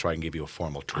Yes. building so I can give you a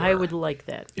formal tour. I would like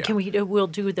that. Yeah. Can we? We'll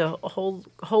do the whole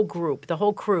group, the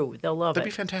whole crew. They'll love That'd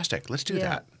it. be fantastic. Let's do Yeah.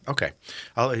 that. Okay.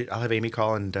 I'll have Amy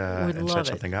call and love set it.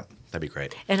 something up. That'd be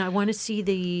great. And I want to see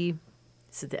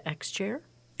is it the X chair?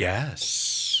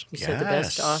 Yes. You said the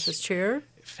best office chair.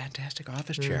 Fantastic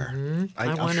office chair. I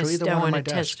I'll want show you the one on my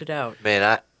to desk. test it out.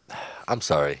 Man, I'm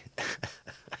sorry.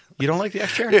 You don't like the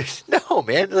X chair? No,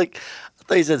 man. Like I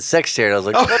thought you said sex chair. And I was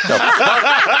like, what the fuck?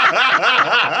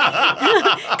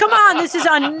 Come on, this is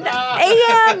on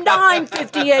AM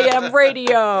 950 AM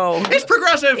radio. It's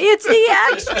progressive. It's the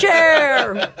X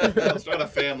chair. It's not a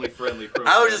family-friendly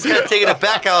program. I was just kind of taking it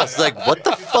back. I was like, what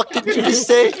the fuck did you just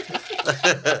say?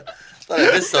 Thought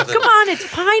I missed something. Come on, it's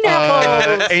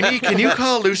pineapple. Amy, can you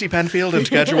call Lucy Penfield and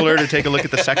schedule her to take a look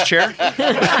at the sex chair?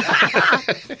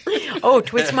 Oh,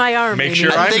 twist my arm. Make Amy.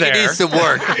 sure I I'm think it there. needs some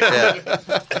work. Yeah.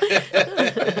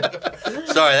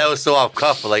 Sorry, that was so off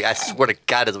cuff. But like, I swear to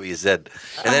God, that's what you said.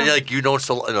 And then like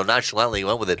nonchalantly you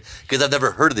went with it because I've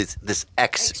never heard of this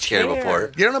X chair chair.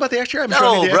 before. You don't know about the X chair? I'm showing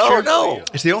No, you the X bro, chair. no.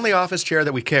 It's the only office chair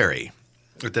that we carry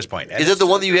at this point. Is it the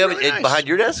one that you have really nice. behind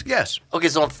your desk? Yes. Okay,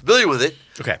 so I'm familiar with it.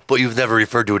 Okay. But you've never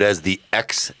referred to it as the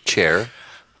X chair.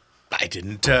 I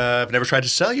didn't. I've never tried to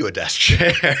sell you a desk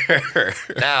chair.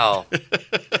 Now,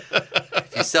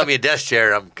 if you sell me a desk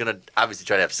chair, I'm gonna obviously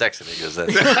try to have sex in it because The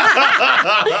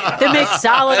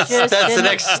mixologist. that's the in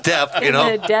next step, you in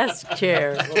know. the desk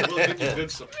chair. Well, we'll give you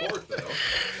good support, though.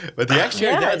 But the X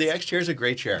chair, Yes. the X chair is a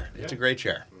great chair. It's a great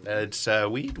chair. It's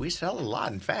we sell a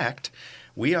lot. In fact,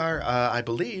 we are. I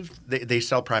believe they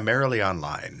sell primarily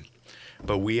online,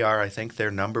 but we are. I think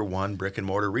their number one brick and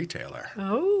mortar retailer,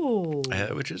 Oh.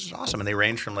 which is awesome. And they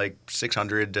range from like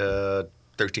 $600 to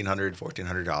 $1,300,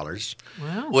 $1,400.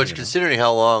 Wow. Which, considering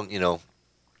how long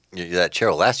that chair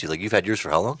will last you, like you've had yours for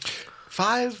how long?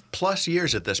 5+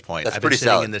 years at this point. That's I've been pretty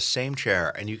sitting solid. in this same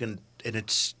chair, and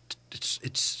it's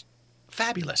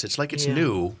fabulous. It's like it's Yeah.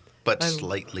 new but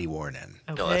slightly worn in.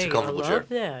 Okay, No, that's a comfortable I chair. love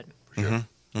that.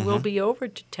 Mm-hmm. We'll be over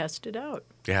to test it out.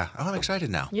 Yeah. Oh, I'm excited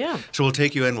now. Yeah. So we'll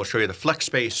take you in. We'll show you the flex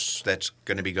space that's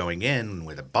going to be going in,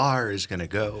 where the bar is going to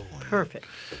go, and Perfect.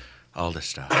 all this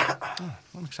stuff. Oh,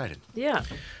 I'm excited. Yeah.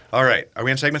 All right. Are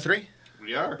we in segment 3?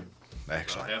 We are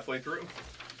Excellent. halfway through.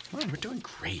 Oh, we're doing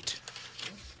great.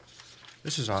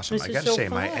 This is awesome. This I is got to so say,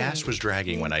 my fun. ass was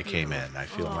dragging when I came in. I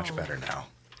feel much better now. Well,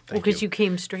 Thank because you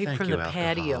came straight Thank from you, the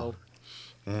alcohol.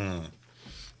 patio.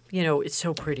 You know, it's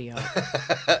so pretty out.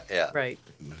 Yeah. Right.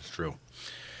 That's true.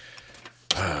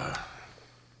 All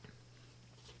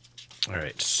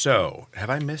right. So, have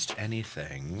I missed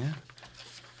anything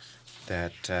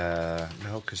that?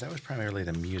 No, because that was primarily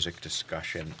the music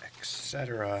discussion,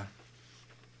 etc.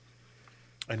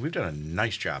 And we've done a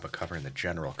nice job of covering the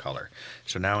general color.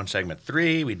 So now in segment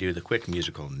 3, we do the quick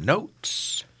musical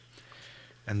notes,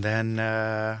 and then.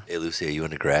 Hey, Lucy, are you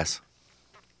into grass?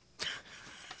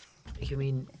 You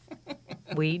mean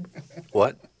weed?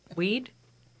 What? Weed?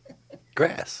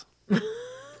 Grass.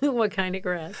 What kind of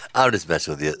grass? I'm just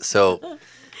messing with you. So,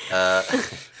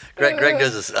 Greg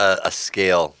does a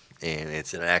scale, and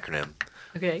it's an acronym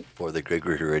Okay. for the Greg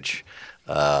Rich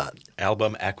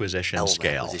Album acquisition album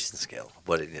scale. acquisition scale,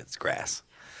 but it's grass.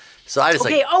 So I just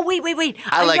Okay. like Oh, wait.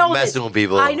 I like know messing this. with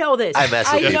people. I know this. I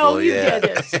mess with I know people, you yeah.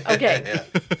 did this. Okay.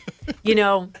 You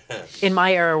know, in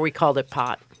my era, we called it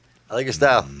pot. I like your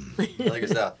style. I like your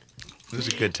style. It was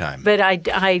a good time. But I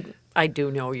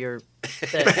do know the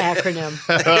acronym.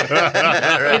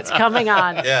 It's coming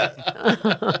on.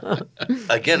 Yeah.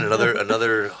 Again,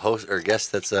 another host or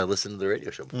guest that's listened to the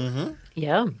radio show. Mm-hmm.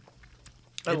 Yeah.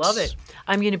 I love it.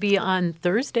 I'm going to be on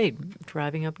Thursday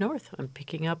driving up north. I'm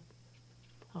picking up.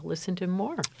 I'll listen to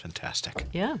more. Fantastic.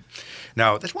 Yeah.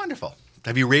 Now, that's wonderful.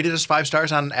 Have you rated us 5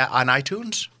 stars on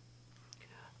iTunes?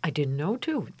 I didn't know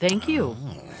to. Thank you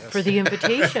for the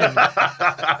invitation.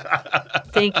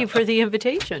 Thank you for the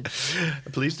invitation.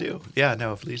 Please do. Yeah,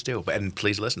 no, please do. And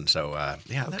please listen. So,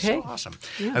 yeah, that's Okay. so awesome.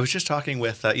 Yeah. I was just talking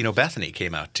with, Bethany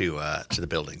came out to the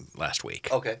building last week.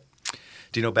 Okay.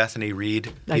 Do you know Bethany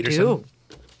Reed I Peterson? do.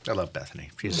 I love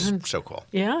Bethany. She's so cool.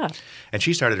 Yeah. And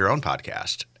she started her own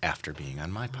podcast after being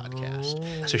on my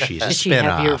podcast. So she's a Does she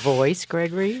spin-off. have your voice,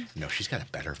 Gregory? No, she's got a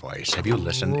better voice. Have you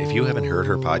listened? If you haven't heard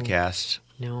her podcast,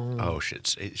 No. oh,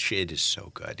 it is so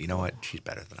good. You know what? She's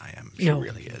better than I am. She No.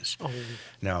 really is. Oh.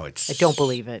 No, it's. I don't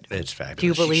believe it. It's fabulous. Do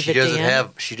you believe She it, doesn't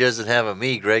Dan? have a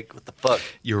me, Greg. What the fuck?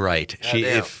 You're right. She,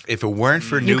 Goddamn. if it weren't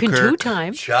for You can Newkirk,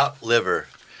 two-time. Chop liver.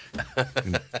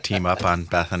 team up on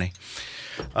Bethany.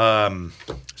 Sorry,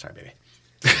 baby.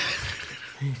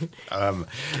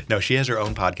 No, she has her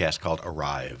own podcast called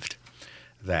Arrived.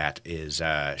 That is,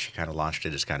 she kind of launched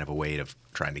it as kind of a way of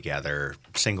trying to gather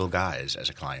single guys as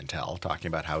a clientele, talking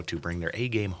about how to bring their A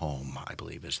game home, I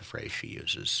believe is the phrase she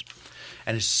uses.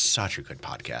 And it's such a good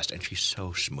podcast, and she's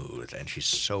so smooth, and she's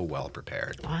so well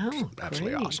prepared. Wow, She's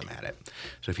absolutely great. awesome at it.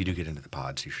 So if you do get into the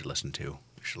pods, you should listen to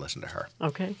her.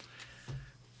 Okay.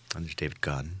 And there's David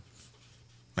Gunn.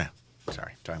 Yeah,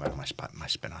 sorry, talking about my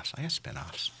spin-offs. I have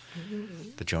spin-offs.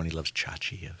 The Joni Loves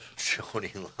Chachi of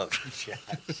Joni loves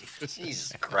Chachi.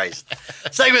 Jesus Christ.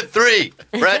 Segment 3.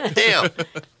 Brett, damn.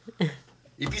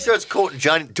 If he starts quoting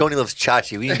Joni Loves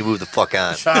Chachi, we need to move the fuck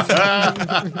on.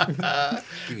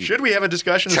 Should we have a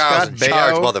discussion Charles in with Scott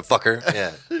charge, Baio? motherfucker.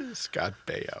 Yeah. Scott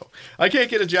Baio. I can't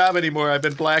get a job anymore. I've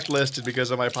been blacklisted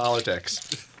because of my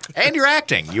politics. And you're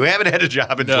acting. You haven't had a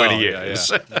job in 20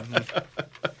 years.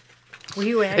 Were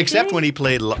you acting? Except when he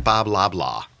played Bob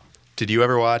Loblaw. Did you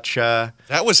ever watch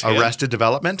That was him. Arrested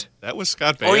Development? That was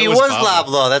Scott Baio. Oh, he It was Bob.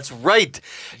 Loblaw. That's right.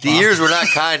 The ears were not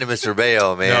kind to Mr.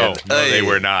 Baio, man. No, they Hey.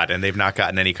 were not. And they've not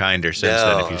gotten any kinder since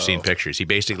then if No. you've seen pictures. He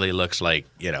basically looks like,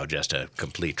 just a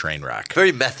complete train wreck.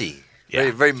 Very methy. Yeah.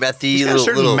 Very methy. He's got a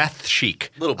certain little meth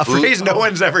chic. little a boot- phrase no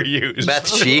one's ever used. meth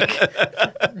chic.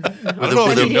 I don't know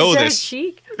if you Is know that this,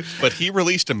 chic? but he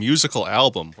released a musical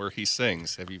album where he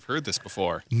sings. Have you heard this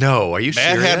before? No, are you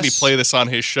Matt serious? had me play this on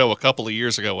his show a couple of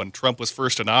years ago when Trump was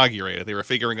first inaugurated. They were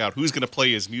figuring out who's going to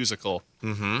play his musical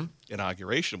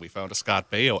inauguration. We found a Scott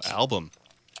Baio album.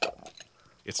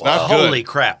 It's not good. Holy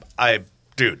crap.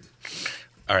 Dude.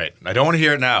 All right. I don't want to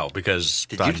hear it now because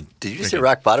Did you just say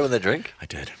rock bottom with that drink? I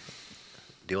did.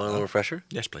 Do you want a little refresher?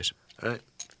 Yes, please. All right.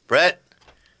 Brett?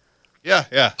 Yeah.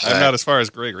 I'm right. not as far as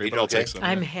Gregory, You but I'll okay? take some.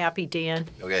 I'm happy, Dan.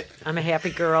 Okay. I'm a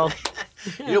happy girl.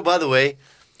 By the way,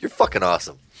 you're fucking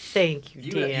awesome. Thank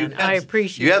you, Dan. have- I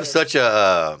appreciate it. You have such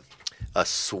a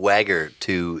swagger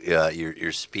to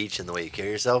your speech and the way you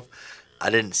carry yourself. I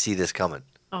didn't see this coming.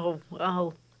 Oh,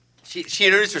 well, She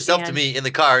introduced herself to Dan. me in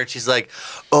the car, and she's like,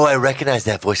 "Oh, I recognize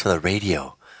that voice from the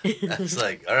radio." I was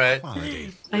like, "All right."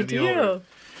 Quality. I do.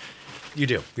 You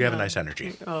do. You have a nice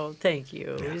energy. Oh, thank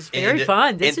you. It was And very to-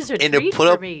 fun. This and- is a and treat to put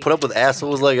for up me. with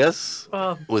assholes like us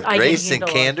Oh, with I can grace and handle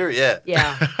it. candor. Yeah.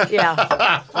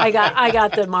 Yeah. I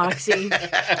got the moxie.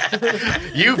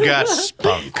 You've got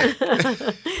spunk.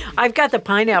 I've got the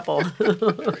pineapple. There we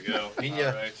go. Yeah.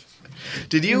 All right.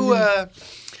 Did you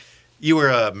You were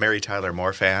a Mary Tyler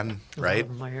Moore fan, right?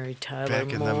 Oh, Mary Tyler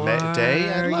Back in the Moore.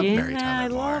 day, I love yeah, Mary Tyler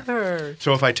Moore. I love her.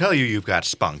 So if I tell you you've got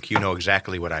spunk, you know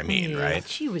exactly what I mean, Yeah, right?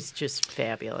 She was just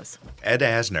fabulous. Ed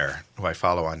Asner, who I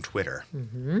follow on Twitter,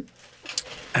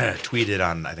 tweeted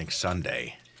on, I think,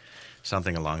 Sunday,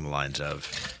 something along the lines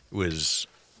of, it was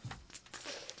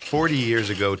 40 years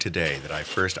ago today that I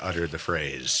first uttered the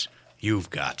phrase,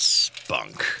 "You've got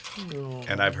spunk."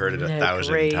 And I've heard it isn't that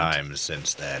 1,000 great? times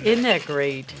since then. Isn't that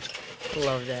great?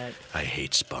 Love that. I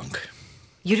hate spunk.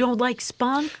 You don't like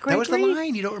spunk, Gregory? That was the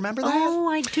line. You don't remember that? Oh,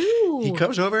 I do. He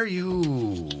comes over,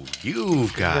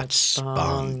 you've got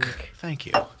spunk. spunk. Thank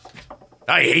you.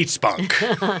 I hate spunk.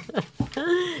 No,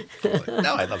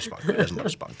 I love spunk. Who doesn't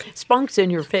love spunk? Spunk's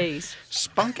in your face.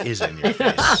 Spunk is in your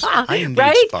face. I need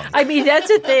Right? spunk. I mean, that's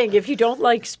the thing. If you don't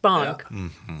like spunk,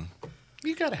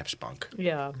 You gotta have spunk.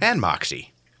 yeah. And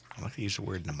moxie. I like to use the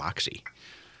word moxie.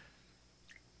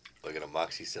 Like an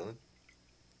amoxicillin.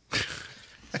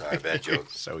 Sorry, bad joke.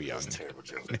 So young. That's a terrible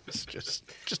joke. It's just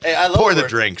Hey, I love pour the where-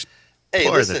 drinks. Hey,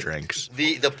 Pour listen, the drinks.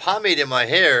 The pomade in my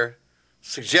hair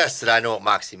suggests that I know what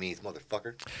moxie means,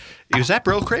 motherfucker. Is that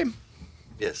Brill cream?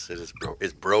 Yes, it is bro.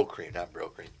 It's bro cream, not bro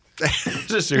cream.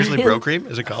 Is it seriously Bro cream?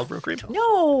 Is it called Bro cream?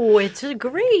 No, it's a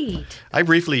great. I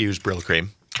briefly used Brill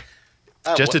cream.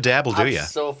 Just a dab will do I'm ya.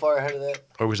 so far ahead of that.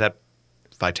 Or was that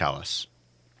Vitalis?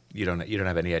 You don't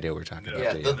have any idea what we're talking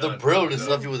Yeah, about, do the you? bro just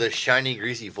left you with a shiny,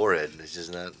 greasy forehead. It's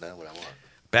just not what I want.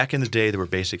 Back in the day, there were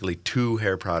basically two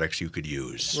hair products you could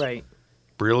use. Right.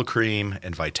 Brill cream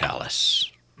and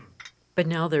Vitalis. But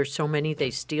now there's so many,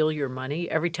 they steal your money.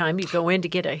 Every time you go in to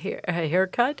get a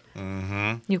haircut,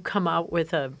 you come out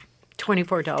with a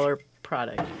 $24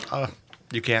 product.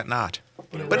 You can't not.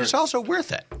 But it's also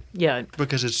worth it Yeah.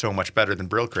 because it's so much better than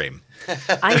Brill cream.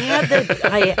 I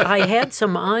had I had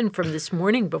some on from this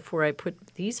morning before I put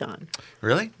these on.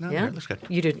 Really? No, Yeah. it looks good.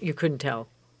 You couldn't tell.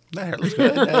 No, it looks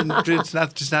good. And it's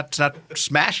not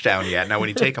smashed down yet. Now, when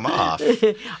you take them off,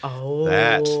 Oh.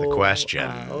 that's the question.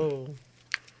 Oh.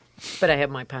 But I have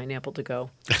my pineapple to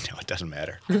go. No, it doesn't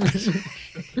matter.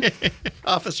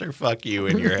 Officer, fuck you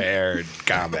and your hair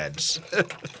comments.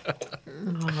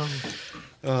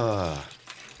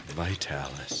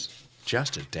 Vitalis.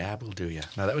 Just a dab will do you.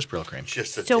 No, that was Brill cream.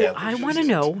 Just a So dab I of want to juice.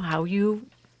 know how you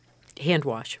hand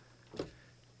wash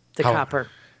the How- copper.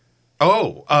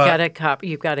 Oh,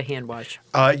 You've got a hand wash,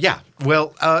 yeah.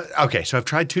 Well, okay. So I've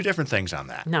tried two different things on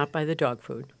that. not by the dog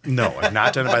food. No, I've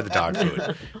not done it by the dog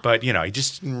food. But, you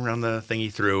just run the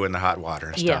thingy through in the hot water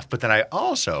and stuff. Yeah. But then I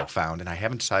also found, and I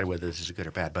haven't decided whether this is good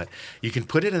or bad, but you can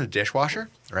put it in the dishwasher,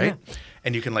 right? Yeah.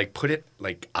 And you can, put it,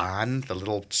 on the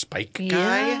little spike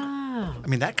guy. Yeah. I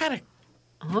mean, that kind of,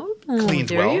 Oh, Cleans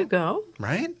there well. you go.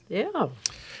 right? Yeah.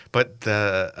 But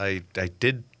I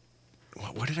did,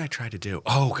 what did I try to do?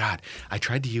 Oh, God. I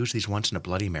tried to use these once in a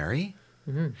Bloody Mary.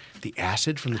 The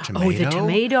acid from the tomato. Oh, the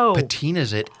tomato.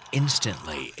 Patinas it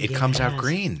instantly. It comes out Yes.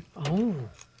 green. Oh,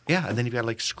 Yeah, and then you've got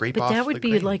to scrape but off that would the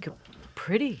be grain.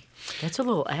 pretty. That's a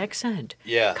little accent.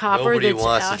 Yeah, Copper nobody that's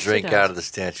wants to drink oxidized. out of the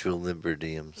Statue of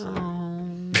Liberty. I'm sorry.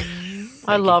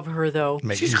 I love her though.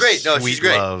 Making She's great. No, sweet she's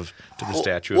great. love to the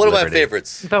Statue One of of my Liberty.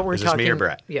 favorites. But we're Is this talking. me or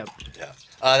Brett? Yep.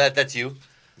 Yeah. That's you.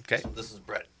 Okay. This is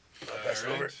Brett. Pass it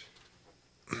over. Excellent.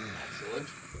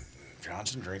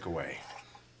 Johnson, drink away.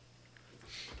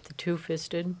 The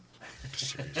two-fisted.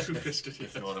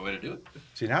 No other way to do it.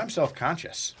 See, now I'm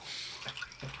self-conscious.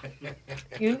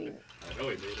 You,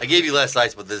 I gave you less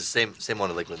ice, but there's the same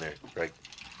amount of liquid in there, Greg.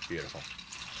 Beautiful.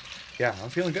 Yeah, I'm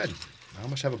feeling good. I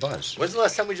almost have a buzz. When's the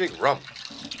last time we drank rum?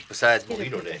 Besides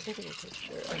Molino Day.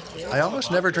 I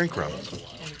almost never drink rum.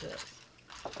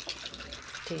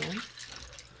 Dan.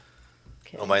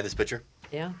 Okay. Oh, am I in this picture?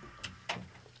 Yeah.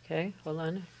 Okay, hold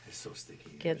on. It's so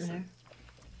sticky. Getting there.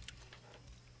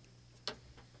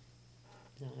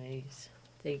 Nice.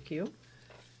 Thank you.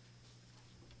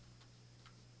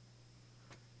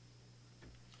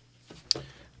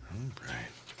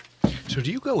 Right. So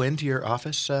do you go into your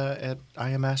office at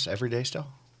IMS every day still?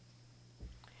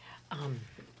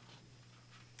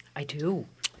 I do.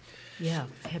 Yeah.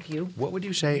 Have you? What would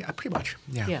you say? Pretty much.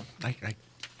 Yeah. Yeah.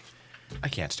 I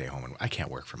can't stay home. I can't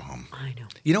work from home. I know.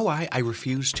 You know why? I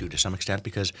refuse to some extent,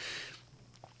 because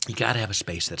you got to have a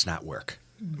space that's not work.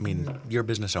 I mean, you're a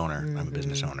business owner. I'm a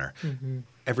business owner.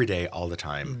 Every day, all the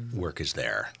time, work is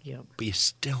there. Yep. But you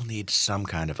still need some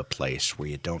kind of a place where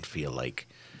you don't feel like,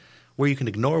 where you can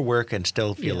ignore work and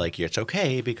still feel Yeah. like it's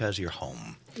okay because you're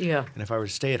home. Yeah. And if I were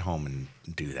to stay at home and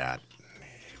do that,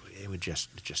 it would just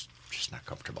not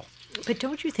comfortable. But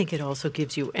don't you think it also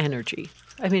gives you energy?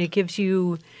 I mean, it gives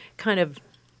you kind of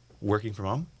Working from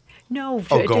home? no.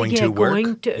 Oh, going to work?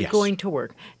 Going to Yes. going to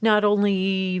work. Not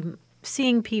only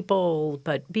seeing people,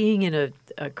 but being in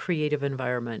a creative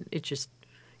environment, it just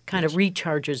kind of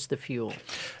recharges the fuel.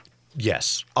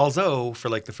 Yes. Although for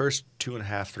like the first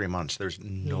 2.5, 3 months, there's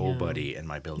nobody in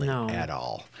my building No. at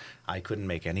all. I couldn't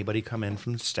make anybody come in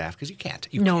from the staff because you can't.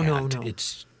 No.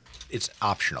 It's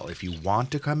optional. If you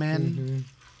want to come in,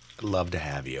 I'd love to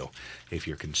have you. If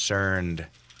you're concerned,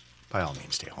 by all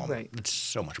means, stay home. Right. It's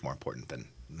so much more important than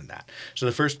that. So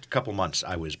the first couple months,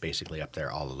 I was basically up there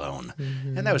all alone,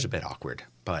 and that was a bit awkward.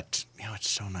 But it's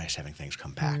so nice having things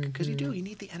come back because you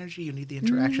need the energy, you need the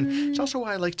interaction. It's also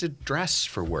why I like to dress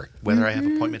for work, whether I have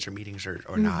appointments or meetings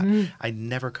or not. I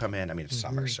never come in. I mean, it's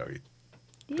summer, so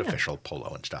official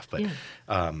polo and stuff, but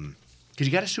because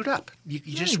you got to suit up. You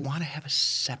just want to have a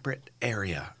separate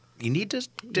area. You need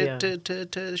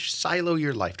to silo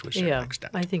your life to a certain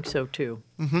extent. I think so too.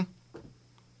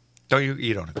 No,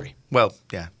 you don't agree. Well,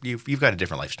 yeah, you've got a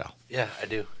different lifestyle. Yeah, I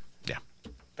do. Yeah.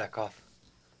 Back off.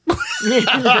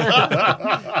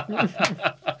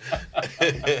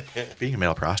 Being a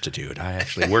male prostitute, I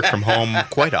actually work from home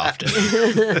quite often.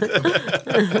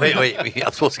 Wait,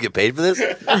 I'm supposed to get paid for this?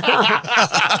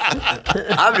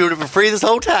 I'm doing it for free this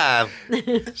whole time.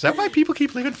 Is that why people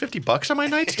keep leaving $50 on my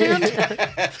nightstand?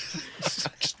 I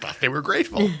just thought they were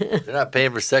grateful. They're not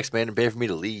paying for sex, man. They're paying for me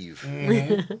to leave.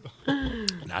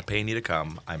 Not paying you to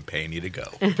come. I'm paying you to go.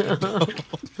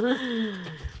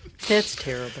 That's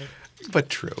terrible. But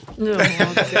true.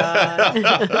 Oh, God.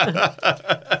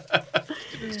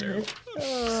 It's terrible.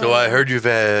 So I heard you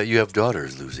have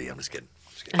daughters, Lucy. I'm just kidding.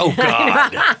 Oh,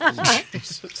 God.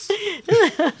 Jesus.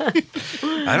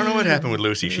 I don't know what happened with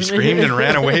Lucy. She screamed and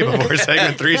ran away before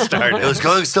segment 3 started. It was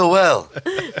going so well.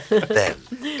 Then.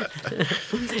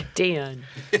 Dan.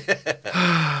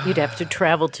 You'd have to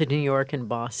travel to New York and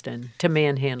Boston to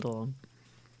manhandle them.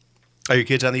 Are your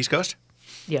kids on the East Coast?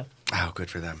 Yeah. Oh,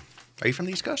 good for them. Are you from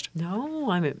the East Coast? No,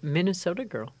 I'm a Minnesota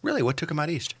girl. Really? What took them out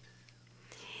east?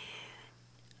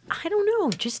 I don't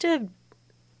know. Just a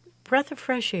breath of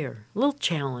fresh air. A little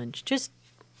challenge. Just,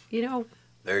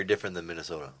 Very different than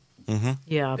Minnesota.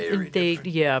 Yeah. Very different.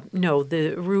 Yeah. No,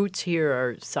 the roots here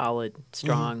are solid,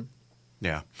 strong,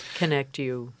 Yeah. connect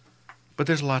you. But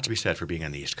there's a lot to be said for being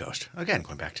on the East Coast. Again,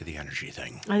 going back to the energy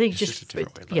thing. I think It's just a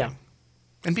different way of yeah. living.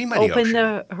 And being by the Open ocean.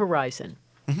 the horizon.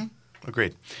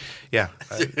 Agreed. Yeah.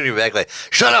 You're back like,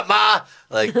 shut up, Ma!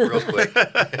 Like, real quick.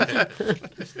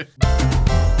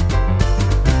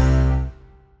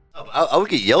 I would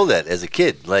get yelled at as a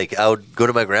kid. Like, I would go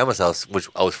to my grandma's house, which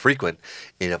I was frequent,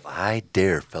 and if I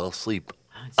fell asleep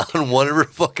on one of her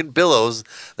fucking pillows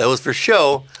that was for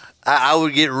show, I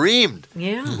would get reamed.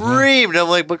 Yeah. Reamed. I'm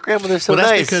like, but grandma, they're so Well,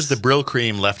 that's nice. because the Brill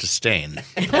cream left a stain.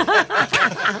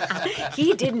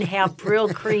 He didn't have Brill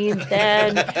cream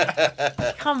then.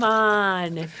 Come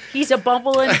on. He's a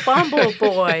Bumble and Bumble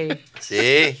boy.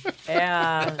 See?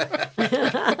 Yeah.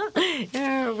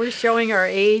 Yeah, we're showing our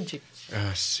age.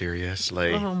 Oh,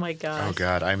 seriously. Oh, my gosh. Oh,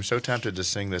 God. I'm so tempted to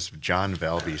sing this John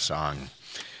Velby song.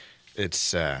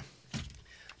 It's,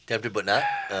 Tempted but not.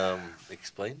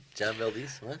 Explain. John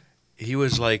Valdez. What? he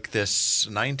was like this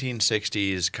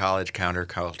 1960s college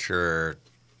counterculture,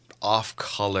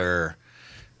 off-color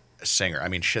singer. I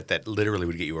mean, shit that literally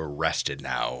would get you arrested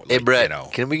now. Hey, Like, Brett, you know.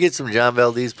 can we get some John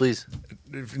Valdez, please?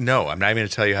 No, I'm not even going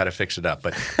to tell you how to fix it up.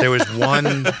 But there was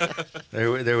one,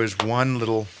 there was one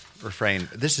little refrain.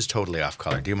 This is totally off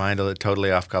color. Do you mind a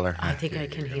totally off color? I think I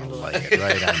can handle it. Like it,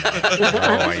 right?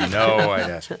 I know.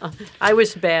 I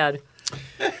was bad.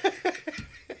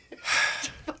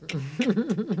 All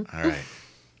right.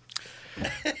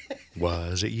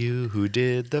 Was it you who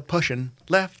did the pushing,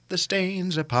 left the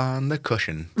stains upon the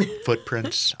cushion,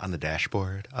 footprints on the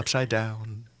dashboard, upside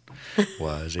down?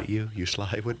 Was it you, you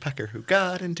sly woodpecker, who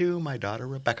got into my daughter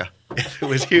Rebecca? If it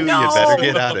was you, No. you'd better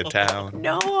get out of town.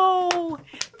 No,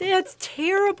 that's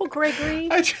terrible, Gregory.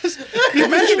 You're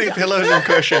mentioning pillows and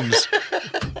cushions.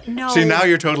 No. See, now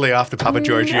you're totally off the Papa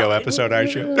Giorgio episode,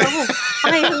 aren't you? No,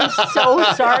 I am so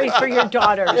sorry for your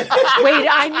daughters. Wait,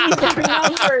 I need their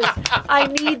numbers. I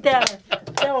need them.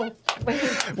 No,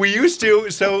 wait, We used to,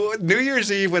 so New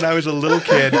Year's Eve when I was a little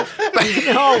kid, no.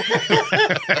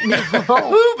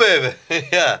 Ooh, baby.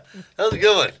 Yeah, that was a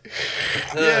good one.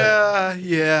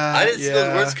 yeah. I didn't see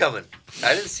those words coming.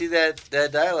 I didn't see that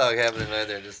dialogue happening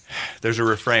either. Just There's a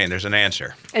refrain, there's an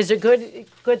answer. It's a good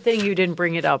thing you didn't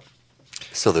bring it up.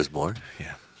 so there's more.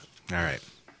 Yeah. All right.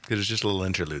 It was just a little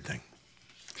interlude thing.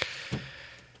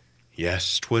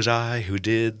 Yes, 'twas I who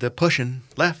did the pushin',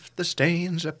 left the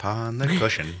stains upon the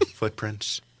cushion,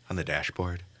 footprints on the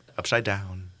dashboard, upside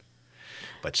down.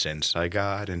 But since I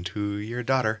got into your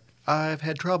daughter, I've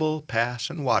had trouble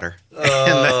passing water. And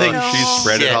I think she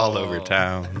spread it all over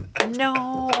town.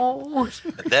 No,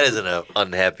 That is an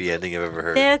unhappy ending I've ever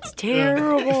heard. that's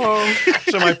terrible.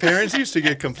 So my parents used to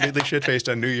get completely shit-faced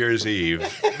on New Year's Eve.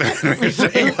 We were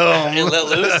staying home. And let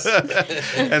loose.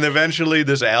 And eventually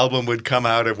this album would come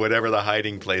out of whatever the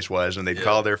hiding place was, and they'd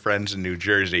call their friends in New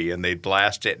Jersey, and they'd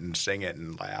blast it and sing it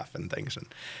and laugh and things. And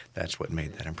that's what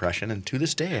made that impression. And to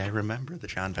this day, I remember the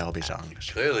John Valby songs.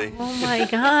 Clearly. Oh my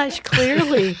gosh,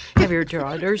 clearly. Have your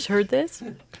daughters heard this?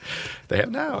 They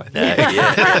have now. I think.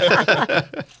 Yeah.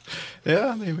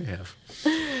 Yeah, they may have.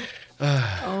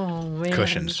 Oh, man.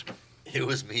 Cushions. It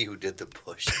was me who did the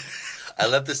push. I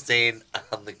left the stain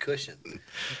on the cushion.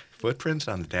 Footprints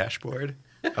on the dashboard,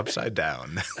 upside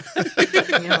down.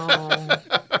 No.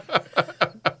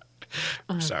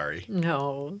 Sorry.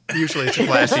 No. Usually it's a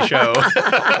classy show.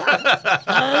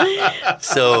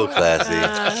 So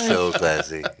classy. So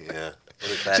classy. Yeah.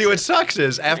 What a classy. See, what sucks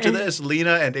is after this,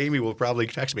 Lena and Amy will probably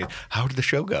text me, how did the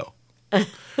show go?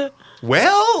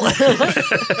 Well,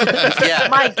 Yeah.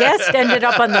 My guest ended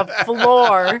up on the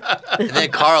floor. And then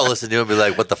Carl listened to him and be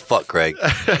like, what the fuck, Greg?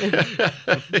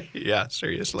 yeah,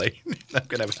 seriously. I'm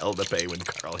going to have hell to pay when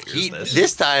Carl hears this.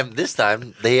 This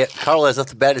time, Carl has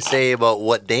nothing bad to say about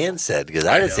what Dan said because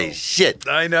I didn't say shit.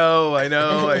 I know.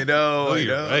 Oh,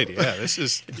 you're right. Yeah, this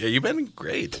is. Yeah, you've been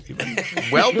great. You've been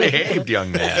well-behaved,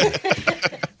 young man.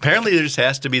 Apparently, there just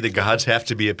has to be the gods have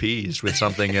to be appeased with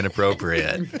something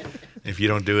inappropriate. If you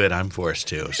don't do it, I'm forced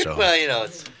to. So, Well,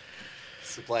 it's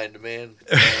supply and demand.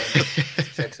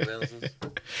 Checks and balances.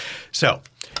 So,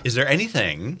 is there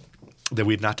anything that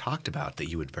we've not talked about that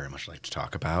you would very much like to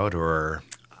talk about, or?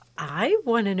 I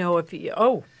want to know if you.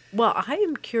 Oh, well, I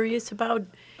am curious about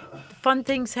fun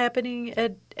things happening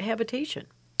at Habitation.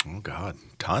 Oh God,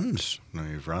 tons.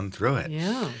 We've run through it.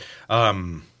 Yeah.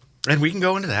 And we can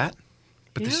go into that.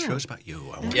 But this Yeah. show's about you.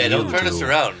 I want Yeah, you don't turn us to-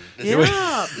 around.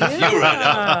 Yeah.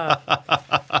 Yeah.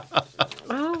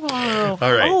 Oh.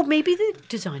 All right. Oh, maybe the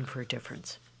Design for a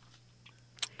Difference.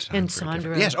 Design And for a Sandra.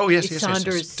 different- Yes. Oh, yes.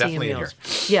 Sandra's Definitely in here.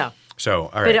 CMLs. Yeah. So, all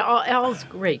But right. Al's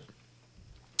great.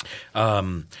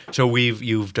 So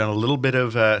you've done a little bit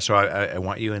of. So I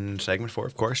want you in segment 4,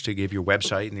 of course, to give your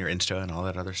website and your Insta and all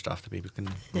that other stuff that people can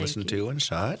listen to and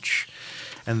such.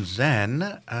 And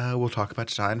then we'll talk about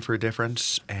Design for a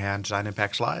Difference and Design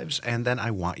Impacts Lives. And then I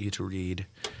want you to read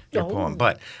your poem.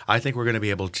 But I think we're going to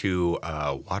be able to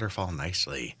waterfall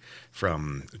nicely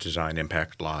from Design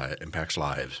Impacts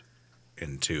Lives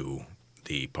into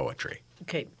the poetry.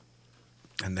 Okay.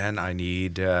 And then I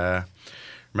need,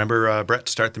 remember, Brett,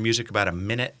 start the music about a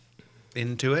minute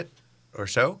into it or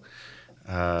so.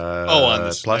 On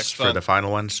this plus next for one. the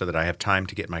final one so that I have time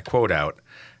to get my quote out,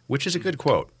 which is a good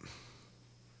quote.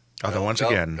 Although once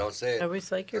again, Don't say I it.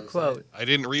 always like your Don't say quote. I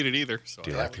didn't read it either. So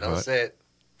Do you like the Don't quote? say it.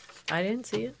 I didn't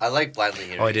see it. I like blindly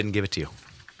hearing. Oh, I didn't give it to you.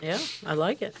 Yeah, I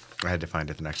like it. I had to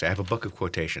find it the next day. I have a book of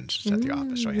quotations. It's at the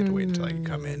office, so I had to wait until I could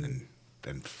come in and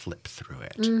then flip through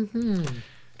it.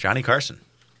 Johnny Carson.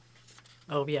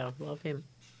 Oh, yeah, love him.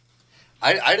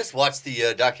 I just watched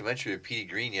the documentary of Petey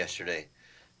Green yesterday,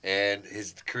 and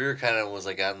his career kind of was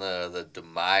like on the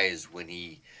demise when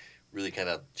he really kind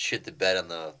of shit the bed on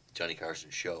the Johnny Carson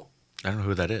show. I don't know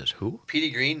who that is. Who? Petey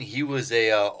Green, he was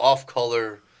a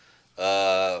off-color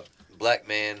black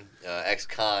man,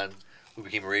 ex-con, who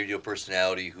became a radio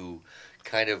personality who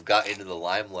kind of got into the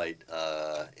limelight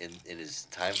in his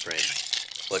time frame,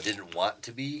 but didn't want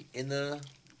to be in the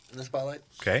spotlight.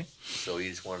 Okay. So he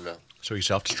just wanted to. So he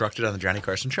self-destructed on the Johnny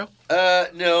Carson show?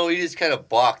 No, he just kind of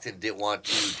balked and didn't want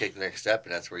to take the next step,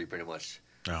 and that's where he pretty much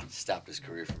Oh. stopped his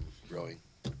career from growing.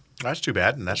 That's too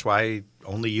bad, and that's why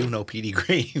only you know Petey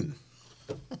Green.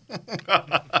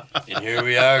 And here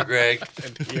we are, Greg.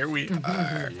 And here we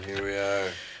are. And here we are.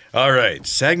 All right,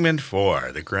 segment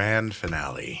 4, the grand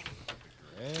finale.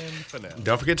 And finale.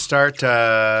 Don't forget to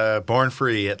start Born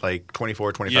Free at like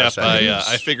 24, 25 Yep, seconds.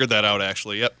 I figured that out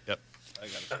actually. Yep. I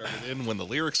got to start it in when the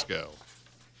lyrics go.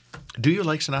 Do you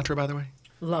like Sinatra, by the way?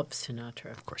 Love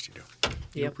Sinatra. Of course you do.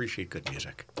 You Yep. appreciate good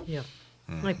music. Yeah.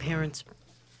 My parents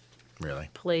Really.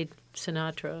 played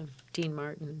Sinatra, Dean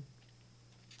Martin,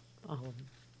 all of them.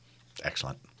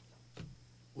 Excellent.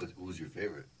 Who's your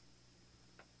favorite?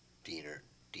 Diener.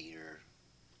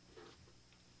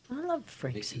 I love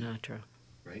Frank Mickey. Sinatra.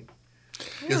 Right? I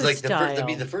Because love like his the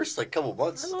style. first like couple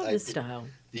months, I love his style.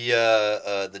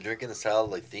 the Drinking the Style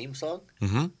like theme song.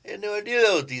 Mm-hmm. I had no idea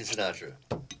that was Dean Sinatra.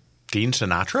 Dean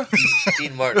Sinatra?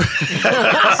 Dean Martin. How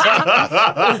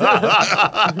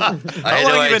I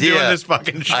long have you been doing this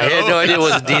fucking show? I had no idea it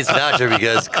wasn't Dean Sinatra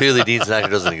because clearly Dean Sinatra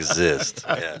doesn't exist.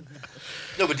 Yeah.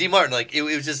 No, but Dean Martin, like it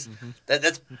was just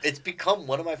it's become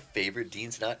one of my favorite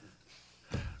Dean Sinatra,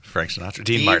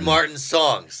 Dean Martin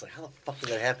songs. Like, how the fuck did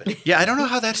that happen? Yeah, I don't know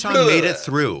how that song made it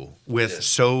through with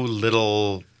so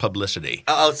little publicity.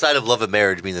 Outside of Love and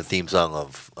Marriage being the theme song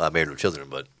of Married with Children,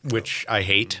 but Which I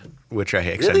hate. Because I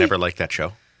Really? never liked that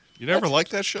show. You never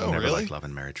liked that I show, never really? liked Love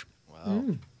and Marriage. Wow.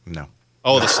 No.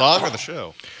 Oh, the song or the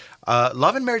show?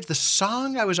 Love and Marriage, the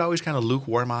song I was always kind of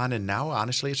lukewarm on, and now,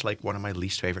 honestly, it's like one of my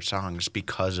least favorite songs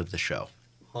because of the show.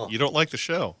 You don't like the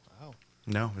show? Wow.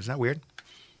 No, isn't that weird?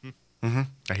 Mm-hmm.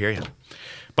 I hear you.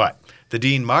 But the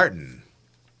Dean Martin,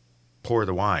 Pour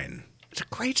the Wine, it's a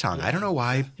great song. I don't know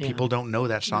why people don't know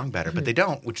that song better, but they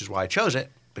don't, which is why I chose it,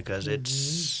 because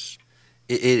it's...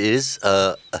 it is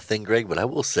a thing, Greg. But I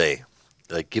will say,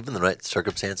 like, given the right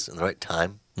circumstance and the right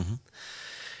time,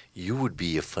 you would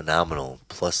be a phenomenal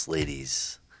plus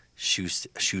ladies shoe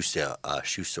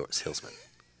salesman.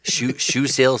 Shoe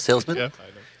sales salesman. Yeah, I know.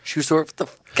 Shoe store.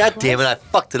 God damn it! I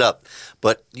fucked it up.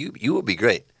 But you would be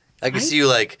great. I can see you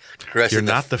like caressing. You're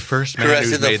not the first man caressing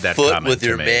who's the made that foot comment with to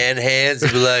your me. man hands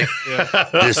and be like,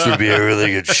 "This would be a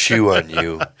really good shoe on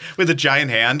you." With a giant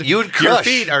hand. You would Your crush.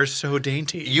 feet are so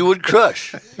dainty. You would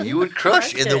crush. You would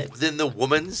crush Crush in the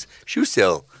woman's shoe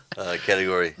sale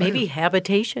category. Maybe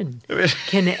Habitation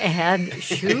can add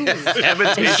shoes.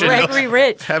 Habitation. Gregory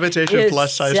Rich. Habitation is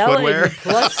plus size selling footwear.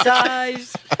 Plus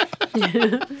size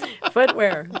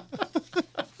footwear.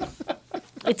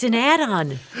 It's an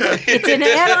add-on. It's an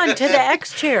add-on to the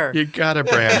X chair. You gotta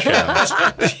branch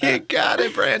out. You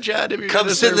gotta branch out if you're Come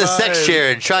gonna sit in the sex survive.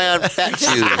 chair and try on fat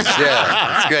shoes.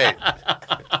 Yeah, that's great.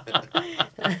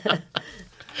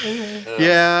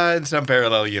 Yeah, in some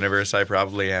parallel universe, I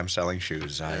probably am selling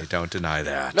shoes. I don't deny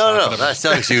that. No, I'm not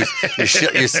selling shoes.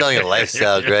 You're selling a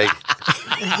lifestyle, Greg.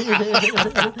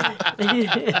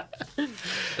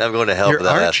 I'm going to hell Your for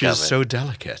that last arch comment. is so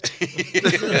delicate.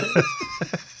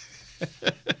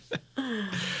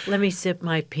 Let me sip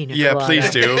my peanut Yeah, colada. please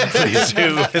do. Please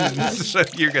do. And so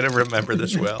you're going to remember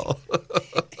this well.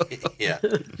 Yeah.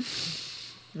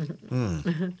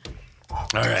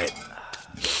 All right.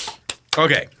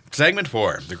 Okay. Segment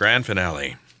 4, the grand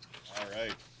finale. All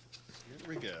right. Here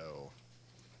we go.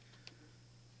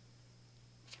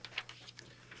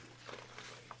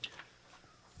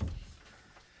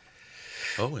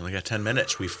 Oh, we only got 10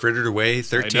 minutes. We frittered away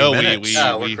 13 know, minutes.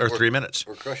 we- or 3 minutes.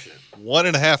 We're crushing it.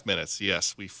 1.5 minutes.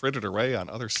 Yes, we frittered away on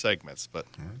other segments, but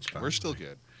That's fine. we're still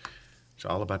good. It's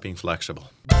all about being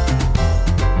flexible.